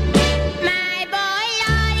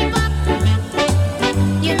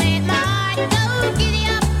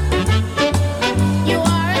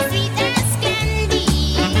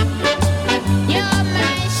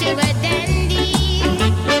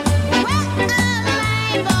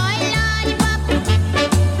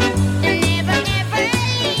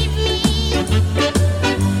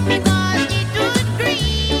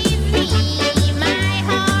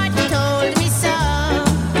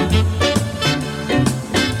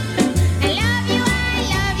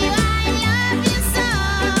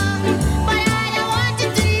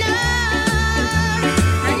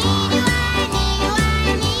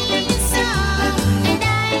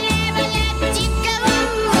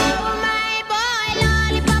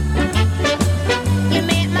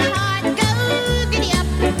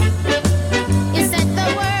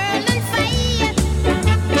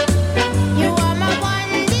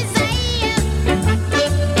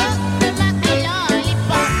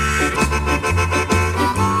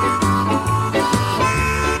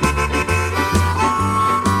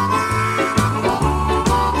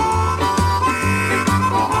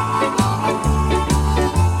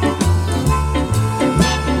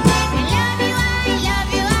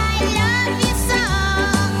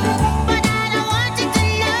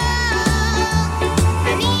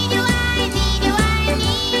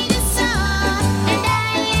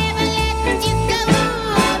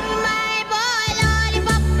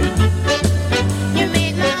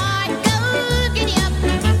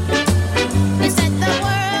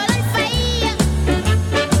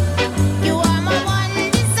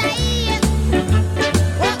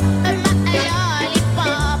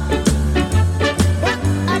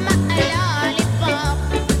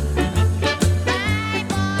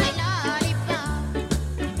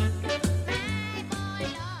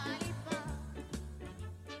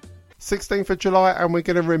 of July, and we're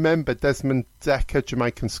going to remember Desmond Decker,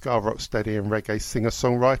 Jamaican ska rocksteady and reggae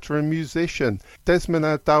singer-songwriter and musician. Desmond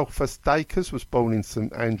Adolphus Dacres was born in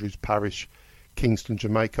St Andrews Parish, Kingston,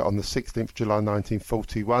 Jamaica on the 16th of July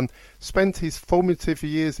 1941. Spent his formative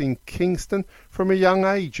years in Kingston. From a young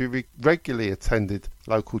age he regularly attended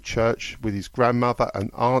local church with his grandmother and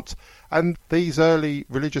aunt, and these early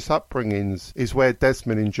religious upbringings is where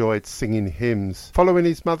Desmond enjoyed singing hymns. Following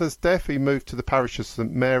his mother's death, he moved to the parish of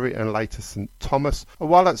St Mary and later St Thomas. And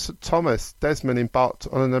while at St Thomas, Desmond embarked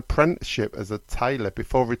on an apprenticeship as a tailor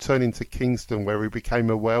before returning to Kingston, where he became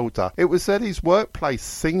a welder. It was at his workplace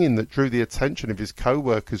singing that drew the attention of his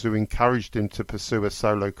co-workers, who encouraged him to pursue a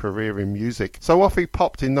solo career in music. So off he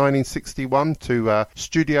popped in 1961 to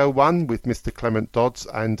Studio One with Mr Clement Dodds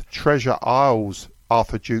and Treasure Isles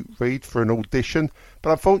Arthur Duke Reid for an audition,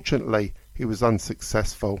 but unfortunately he was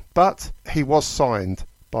unsuccessful. But he was signed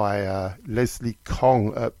by Leslie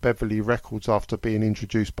Kong at Beverly Records after being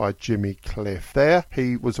introduced by Jimmy Cliff. There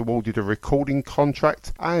he was awarded a recording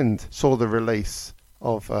contract and saw the release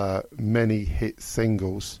of many hit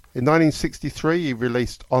singles. In 1963 he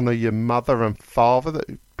released Honour Your Mother and Father,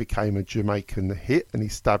 that became a Jamaican hit and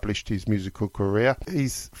established his musical career.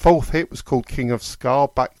 His fourth hit was called King of Ska,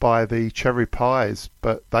 backed by the Cherry Pies,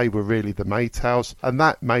 but they were really the Maytals, and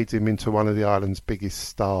that made him into one of the island's biggest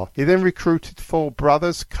stars. He then recruited four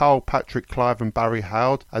brothers, Carl, Patrick, Clive and Barry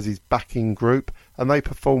Howard, as his backing group, and they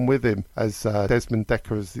performed with him as Desmond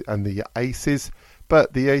Decker and the Aces.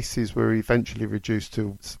 But the Aces were eventually reduced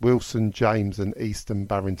to Wilson James and Easton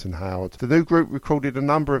Barrington Howard. The new group recorded a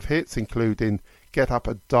number of hits, including Get Up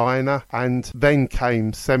a Diner, and then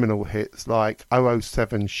came seminal hits like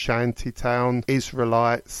 007 Shantytown,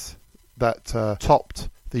 Israelites, that topped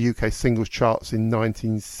the UK singles charts in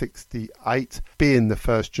 1968, being the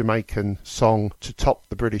first Jamaican song to top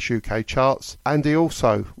the British UK charts. And he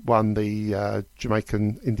also won the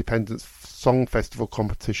Jamaican Independence Song Festival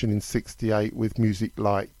competition in 68 with Music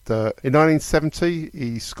Like Dirt. In 1970,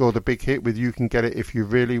 he scored a big hit with You Can Get It If You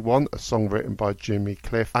Really Want, a song written by Jimmy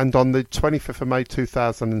Cliff. And on the 25th of May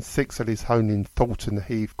 2006, at his home in Thornton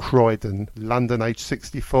Heath, Croydon, London, aged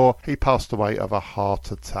 64, he passed away of a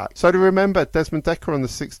heart attack. So to remember Desmond Dekker on the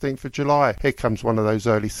 16th of July, here comes one of those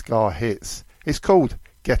early ska hits. It's called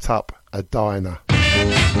Get Up a Diner.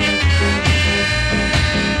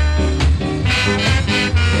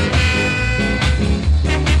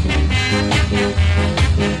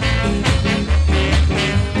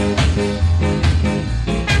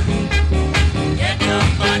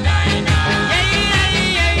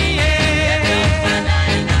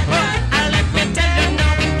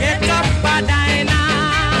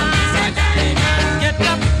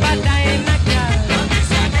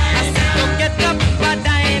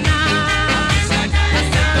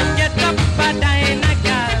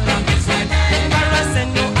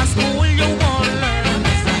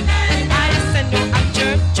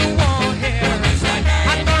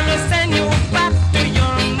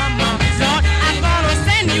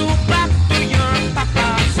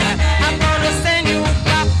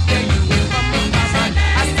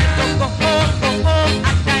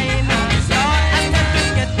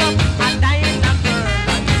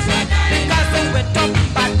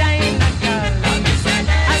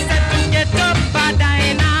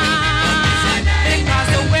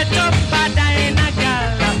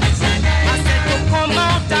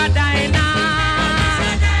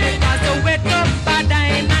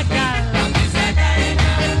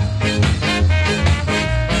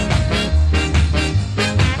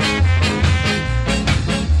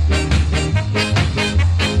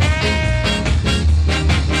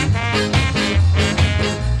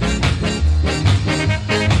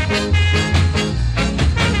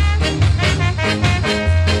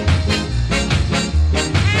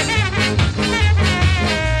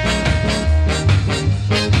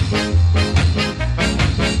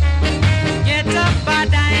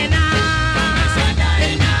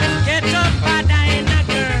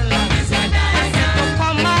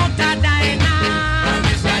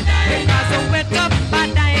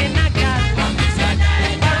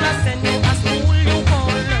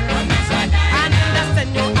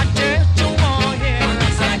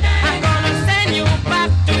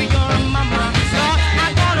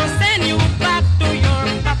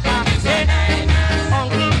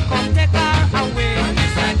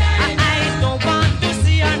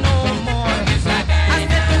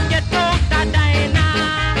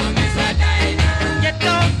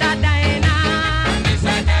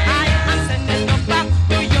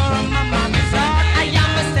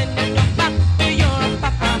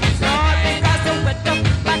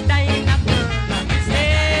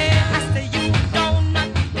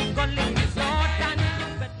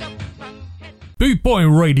 Boy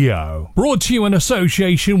Radio, brought to you in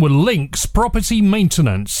association with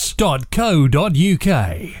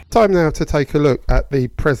linkspropertymaintenance.co.uk. Time now to take a look at the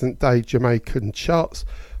present day Jamaican charts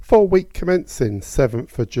for week commencing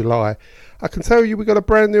 7th of July. I can tell you we got a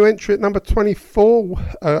brand new entry at number 24,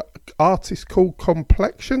 artist called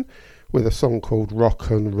Complexion, with a song called Rock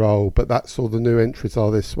and Roll, but that's all the new entries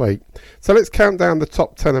are this week. So let's count down the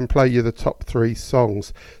top 10 and play you the top 3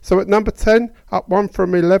 songs. So at number 10, up 1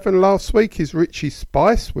 from 11 last week, is Richie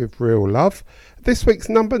Spice with Real Love. This week's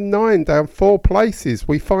number 9, down 4 places,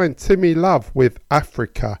 we find Timmy Love with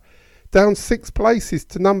Africa. Down 6 places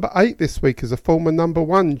to number 8 this week is a former number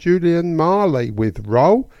 1, Julian Marley with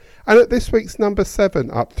Roll. And at this week's number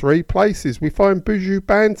 7, up 3 places, we find Buju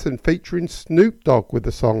Banton featuring Snoop Dogg with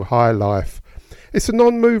the song High Life. It's a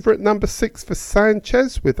non-mover at number 6 for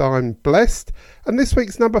Sanchez with I'm Blessed. And this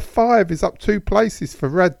week's number 5 is up 2 places for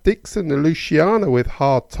Rad Dixon and Luciana with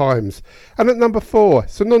Hard Times. And at number 4,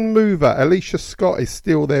 it's a non-mover, Alicia Scott is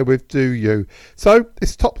still there with Do You. So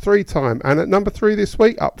it's top 3 time. And at number 3 this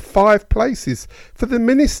week, up 5 places for the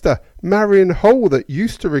Minister, Marion Hall, that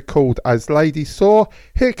used to record as Lady Saw.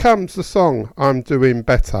 Here comes the song I'm Doing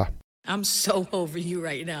Better. I'm so over you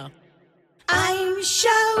right now. I'm so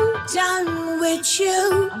done with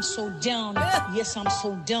you. I'm so done. Yes, I'm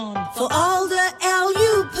so done. For all the hell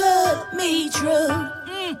you put me through.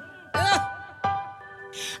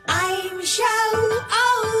 I'm so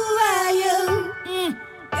over you.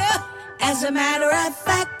 As a matter of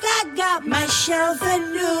fact, I got myself a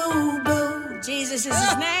new boo. Jesus is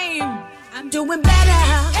his name. I'm doing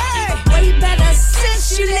better. Way better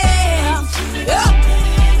since you left.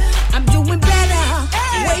 I'm doing better.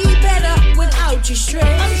 way better without you straight.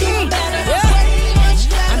 I'm doing better, way much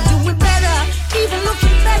better. I'm doing better, even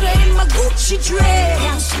looking better in my Gucci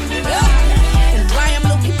dress. And why I'm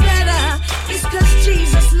looking better is cause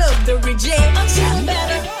Jesus loved the reject. I'm doing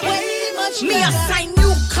better, way much better. Me a sign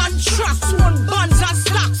new contracts, one bonds and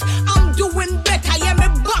stocks. I'm doing better, yeah, me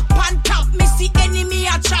back on top. Me see enemy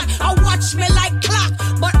a chat, I watch me like clock.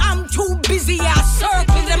 But I'm too busy, I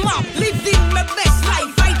circle them up. Living my best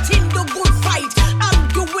life, fighting the good fight. I'm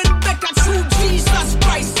doing better through Jesus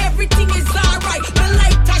Christ. Everything is alright, the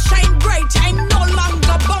light I shine bright. I'm no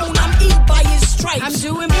longer bound, I'm healed by his stripes. I'm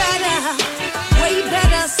doing better, way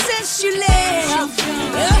better since you left.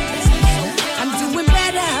 I'm doing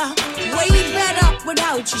better, way better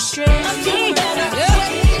without you stress. I'm doing better,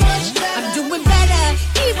 way much better. I'm doing better,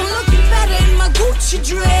 even looking better in my Gucci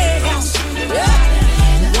dress.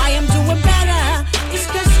 Why I'm doing better is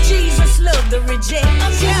cause Jesus loved the reject.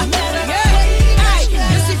 I'm doing better, hey,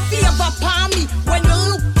 you see favor upon me when you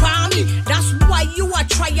look upon me. That's why you are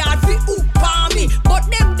try hard to hoop on me. But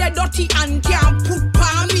them they dirty and can't poop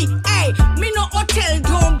on me. Hey, me no hotel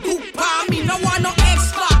don't poop on me. No one no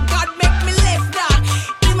expert, God make me left that.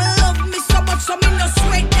 He me love me so much so me no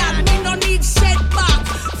sweat that. Me no need setback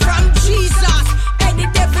from Jesus. Hey, the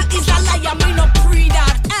devil is a liar, me no pre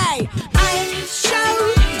that. Hey, I'm so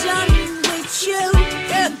done with you.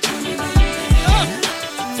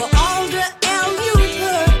 For all the hell you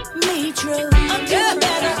put me through. I'm doing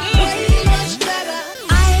better, way much better.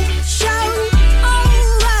 I'm so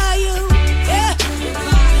over you.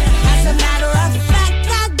 As a matter of fact,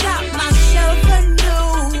 I got myself a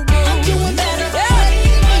new boo. I'm doing better, way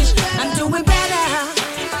much better. I'm doing better,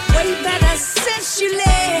 way better since you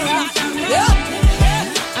left.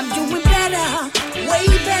 I'm doing better, way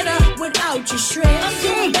better without you stress. I'm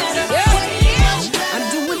doing better, way much better. I'm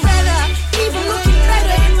doing better, even looking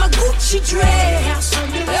better in my Gucci dress.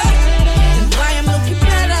 And why I'm looking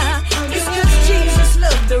better is cause Jesus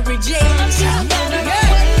loved the reject. I'm doing better,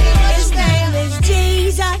 his name is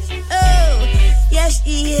Jesus. Oh, yes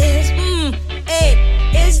he is. Hey,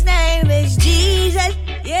 his name is Jesus.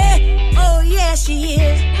 Yeah, oh yes he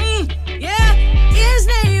is. Yeah, his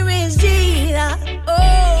name is Jesus.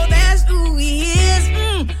 Oh, that's who he is.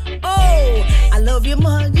 Oh, I love you,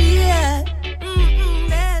 my dear.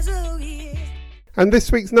 That's who he is. And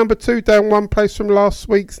this week's number 2, down one place from last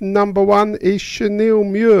week's number 1, is Chanel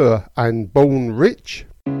Muir and Born Rich.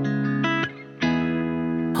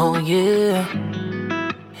 Oh yeah,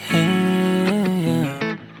 yeah.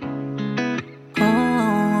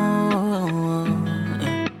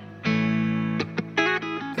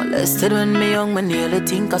 Molested when me young, me nearly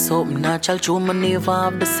think of something natural. True, me never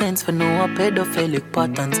have the sense for know a pedophilic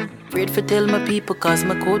patterns. Afraid for tell my people cause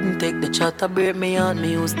me couldn't take the chat. I break me out,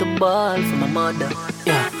 me use the ball for my mother.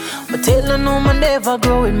 Yeah, but tell her no man never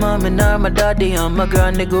grow with mommy nor my daddy and my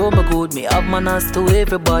granny grow my good. Me have manners to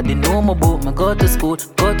everybody, know my boat. Me go to school,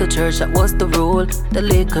 go to church, that was the rule. The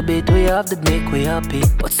little bit we have that make we happy.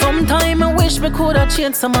 But sometime I wish me could have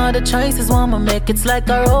changed some of the choices want me make. It's like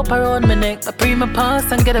a rope around my neck. I pre my past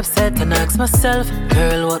and get upset and ask myself,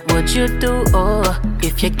 girl, what would you do, oh,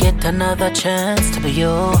 if you get another chance to be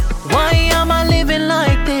you? Why am I living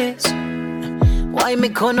like this? Why me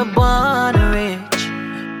gonna born rich?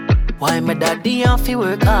 Why my daddy have to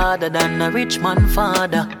work harder than a rich man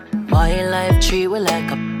father? Why life treat we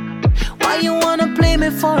like a... Why you wanna play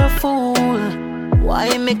me for a fool?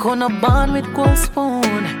 Why me gonna born with gold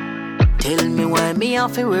spoon? Tell me why me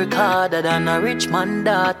have to work harder than a rich man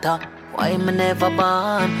daughter? Why me never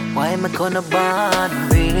born? Why me gonna born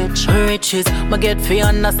rich? Riches, me get fi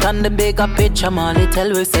understand the bigger picture. Molly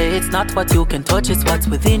tell we say it's not what you can touch, it's what's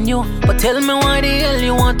within you. But tell me why the hell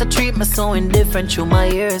you want to treat me so indifferent? Through my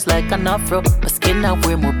ears like an afro, my skin now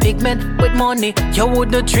wear more pigment. With money, you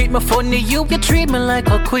wouldn't treat me funny. You treat me like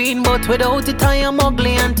a queen, but without it I am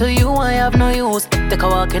ugly. And to you I have no use. Take a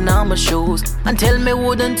walk in all my shoes and tell me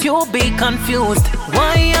wouldn't you be confused?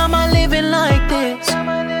 Why am I living like this?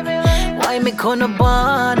 Why me gonna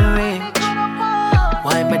born rich?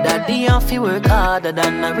 Why my daddy have to work harder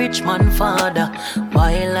than a rich man father?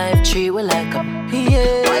 Why life treat we like a...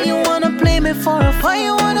 Yeah. Why you wanna play me for a fool? Why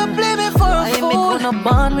you wanna play me for a fool? Why me gonna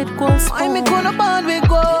born with gold spoon? Why me gonna born with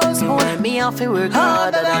gold spoon? Why me have to work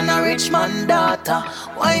harder than a rich man daughter?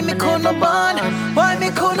 Why me gonna born? Why me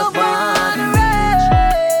gonna born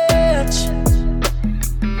rich?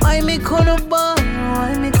 Why me gonna born?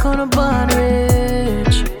 Why me gonna born rich?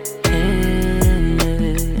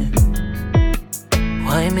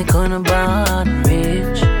 Why me gonna born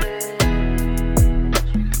rich?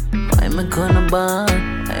 Why me gonna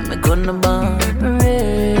born? Why me gonna born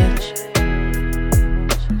rich?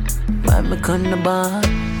 Why Why me couldn't born?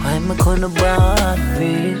 Why me couldn't born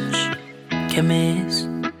rich? Chemist,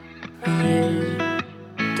 yeah,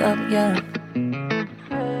 top yeah.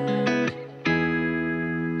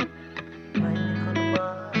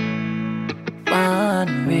 Born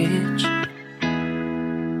rich.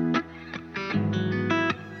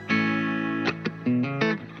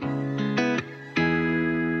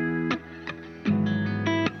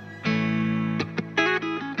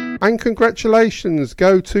 And congratulations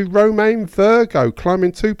go to Romain Virgo,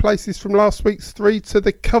 climbing 2 places from last week's 3 to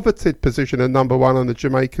the coveted position of number 1 on the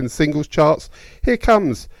Jamaican singles charts. Here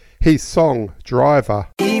comes his song, Driver.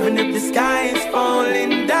 Even if the sky is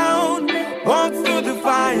falling down, walk through the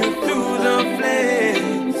fire, through the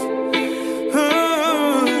flames. Ooh,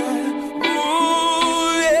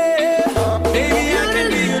 yeah. Baby, I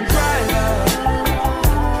can be your driver.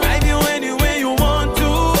 Drive you anywhere you want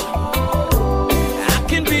to. I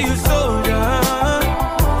can be your soldier.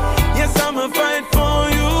 Yes, I'ma fight for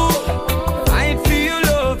you. Fight for your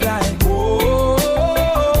love like whoa,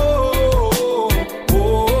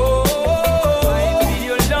 whoa. Fight for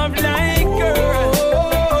your love like girl.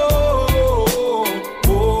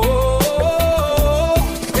 Whoa.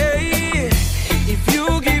 Hey, if you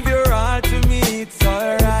give your all to me, it's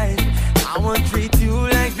alright. I won't treat you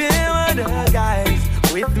like them other guys.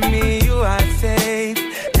 With me, you are safe.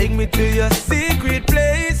 Take me to your secret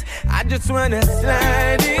place. I just wanna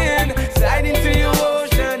slide into your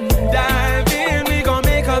ocean, dive in. We gon'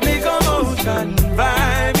 make a big commotion,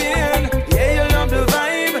 vibe in. Yeah, you love the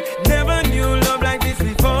vibe. Never knew love like this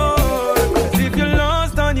before. 'Cause if you're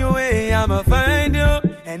lost on your way, I'ma find you.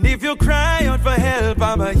 And if you cry out for help,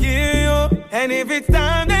 I'ma hear you. And if it's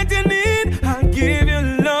time that you need, I'll give you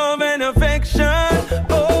love and affection.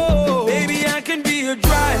 Oh, baby, I can be your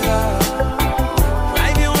driver.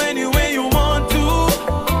 Drive you anywhere you want to.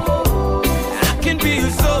 I can be your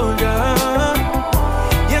soldier.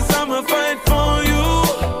 Yes, I'ma fight for you.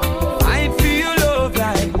 Fight for your love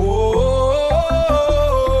like whoa,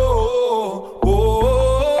 whoa.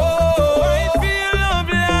 Fight for your love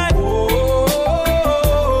like whoa,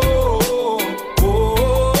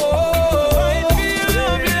 whoa. Fight for your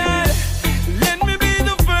love like. Let me be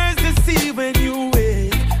the first to see when you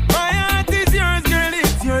wake. My heart is yours, girl,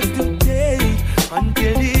 it's yours to take.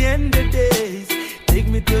 Until the end of days, take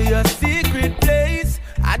me to your secret place.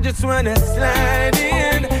 I just wanna slide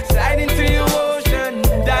into your ocean,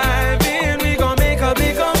 dive in. We gon' make a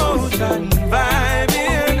big commotion, vibe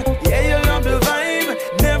in. Yeah, you love the vibe.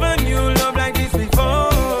 Never knew love like this before.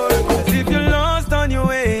 'Cause if you're lost on your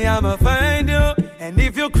way, I'ma find you. And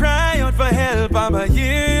if you cry out for help, I'ma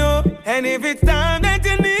hear you. And if it's time that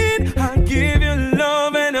you need, I'll give you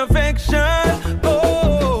love and affection.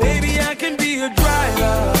 Oh, baby, I can be your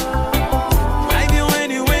driver. Drive you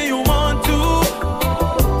anywhere you want to.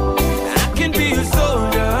 I can be your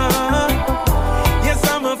soldier. Yes,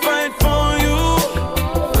 I'ma fight for you.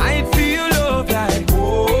 Fight for your love like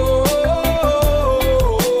whoa,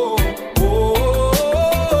 whoa,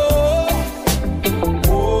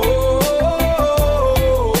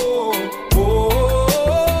 whoa.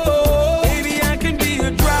 Baby, I can be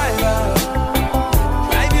your driver.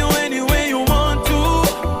 Drive you anywhere you want to.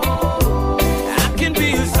 I can be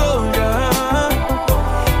your soldier.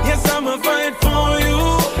 Yes, I'ma fight for you.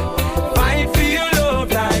 Fight for your love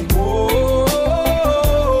like whoa,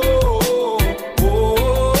 whoa,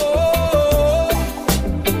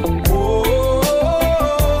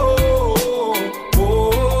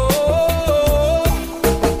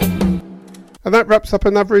 And that wraps up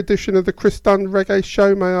another edition of the Chris Dunn Reggae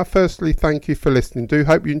Show. May I firstly thank you for listening. Do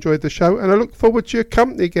hope you enjoyed the show, and I look forward to your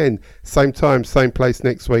company again. Same time, same place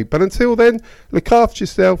next week. But until then, look after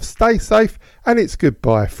yourself, stay safe, and it's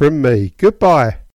goodbye from me. Goodbye.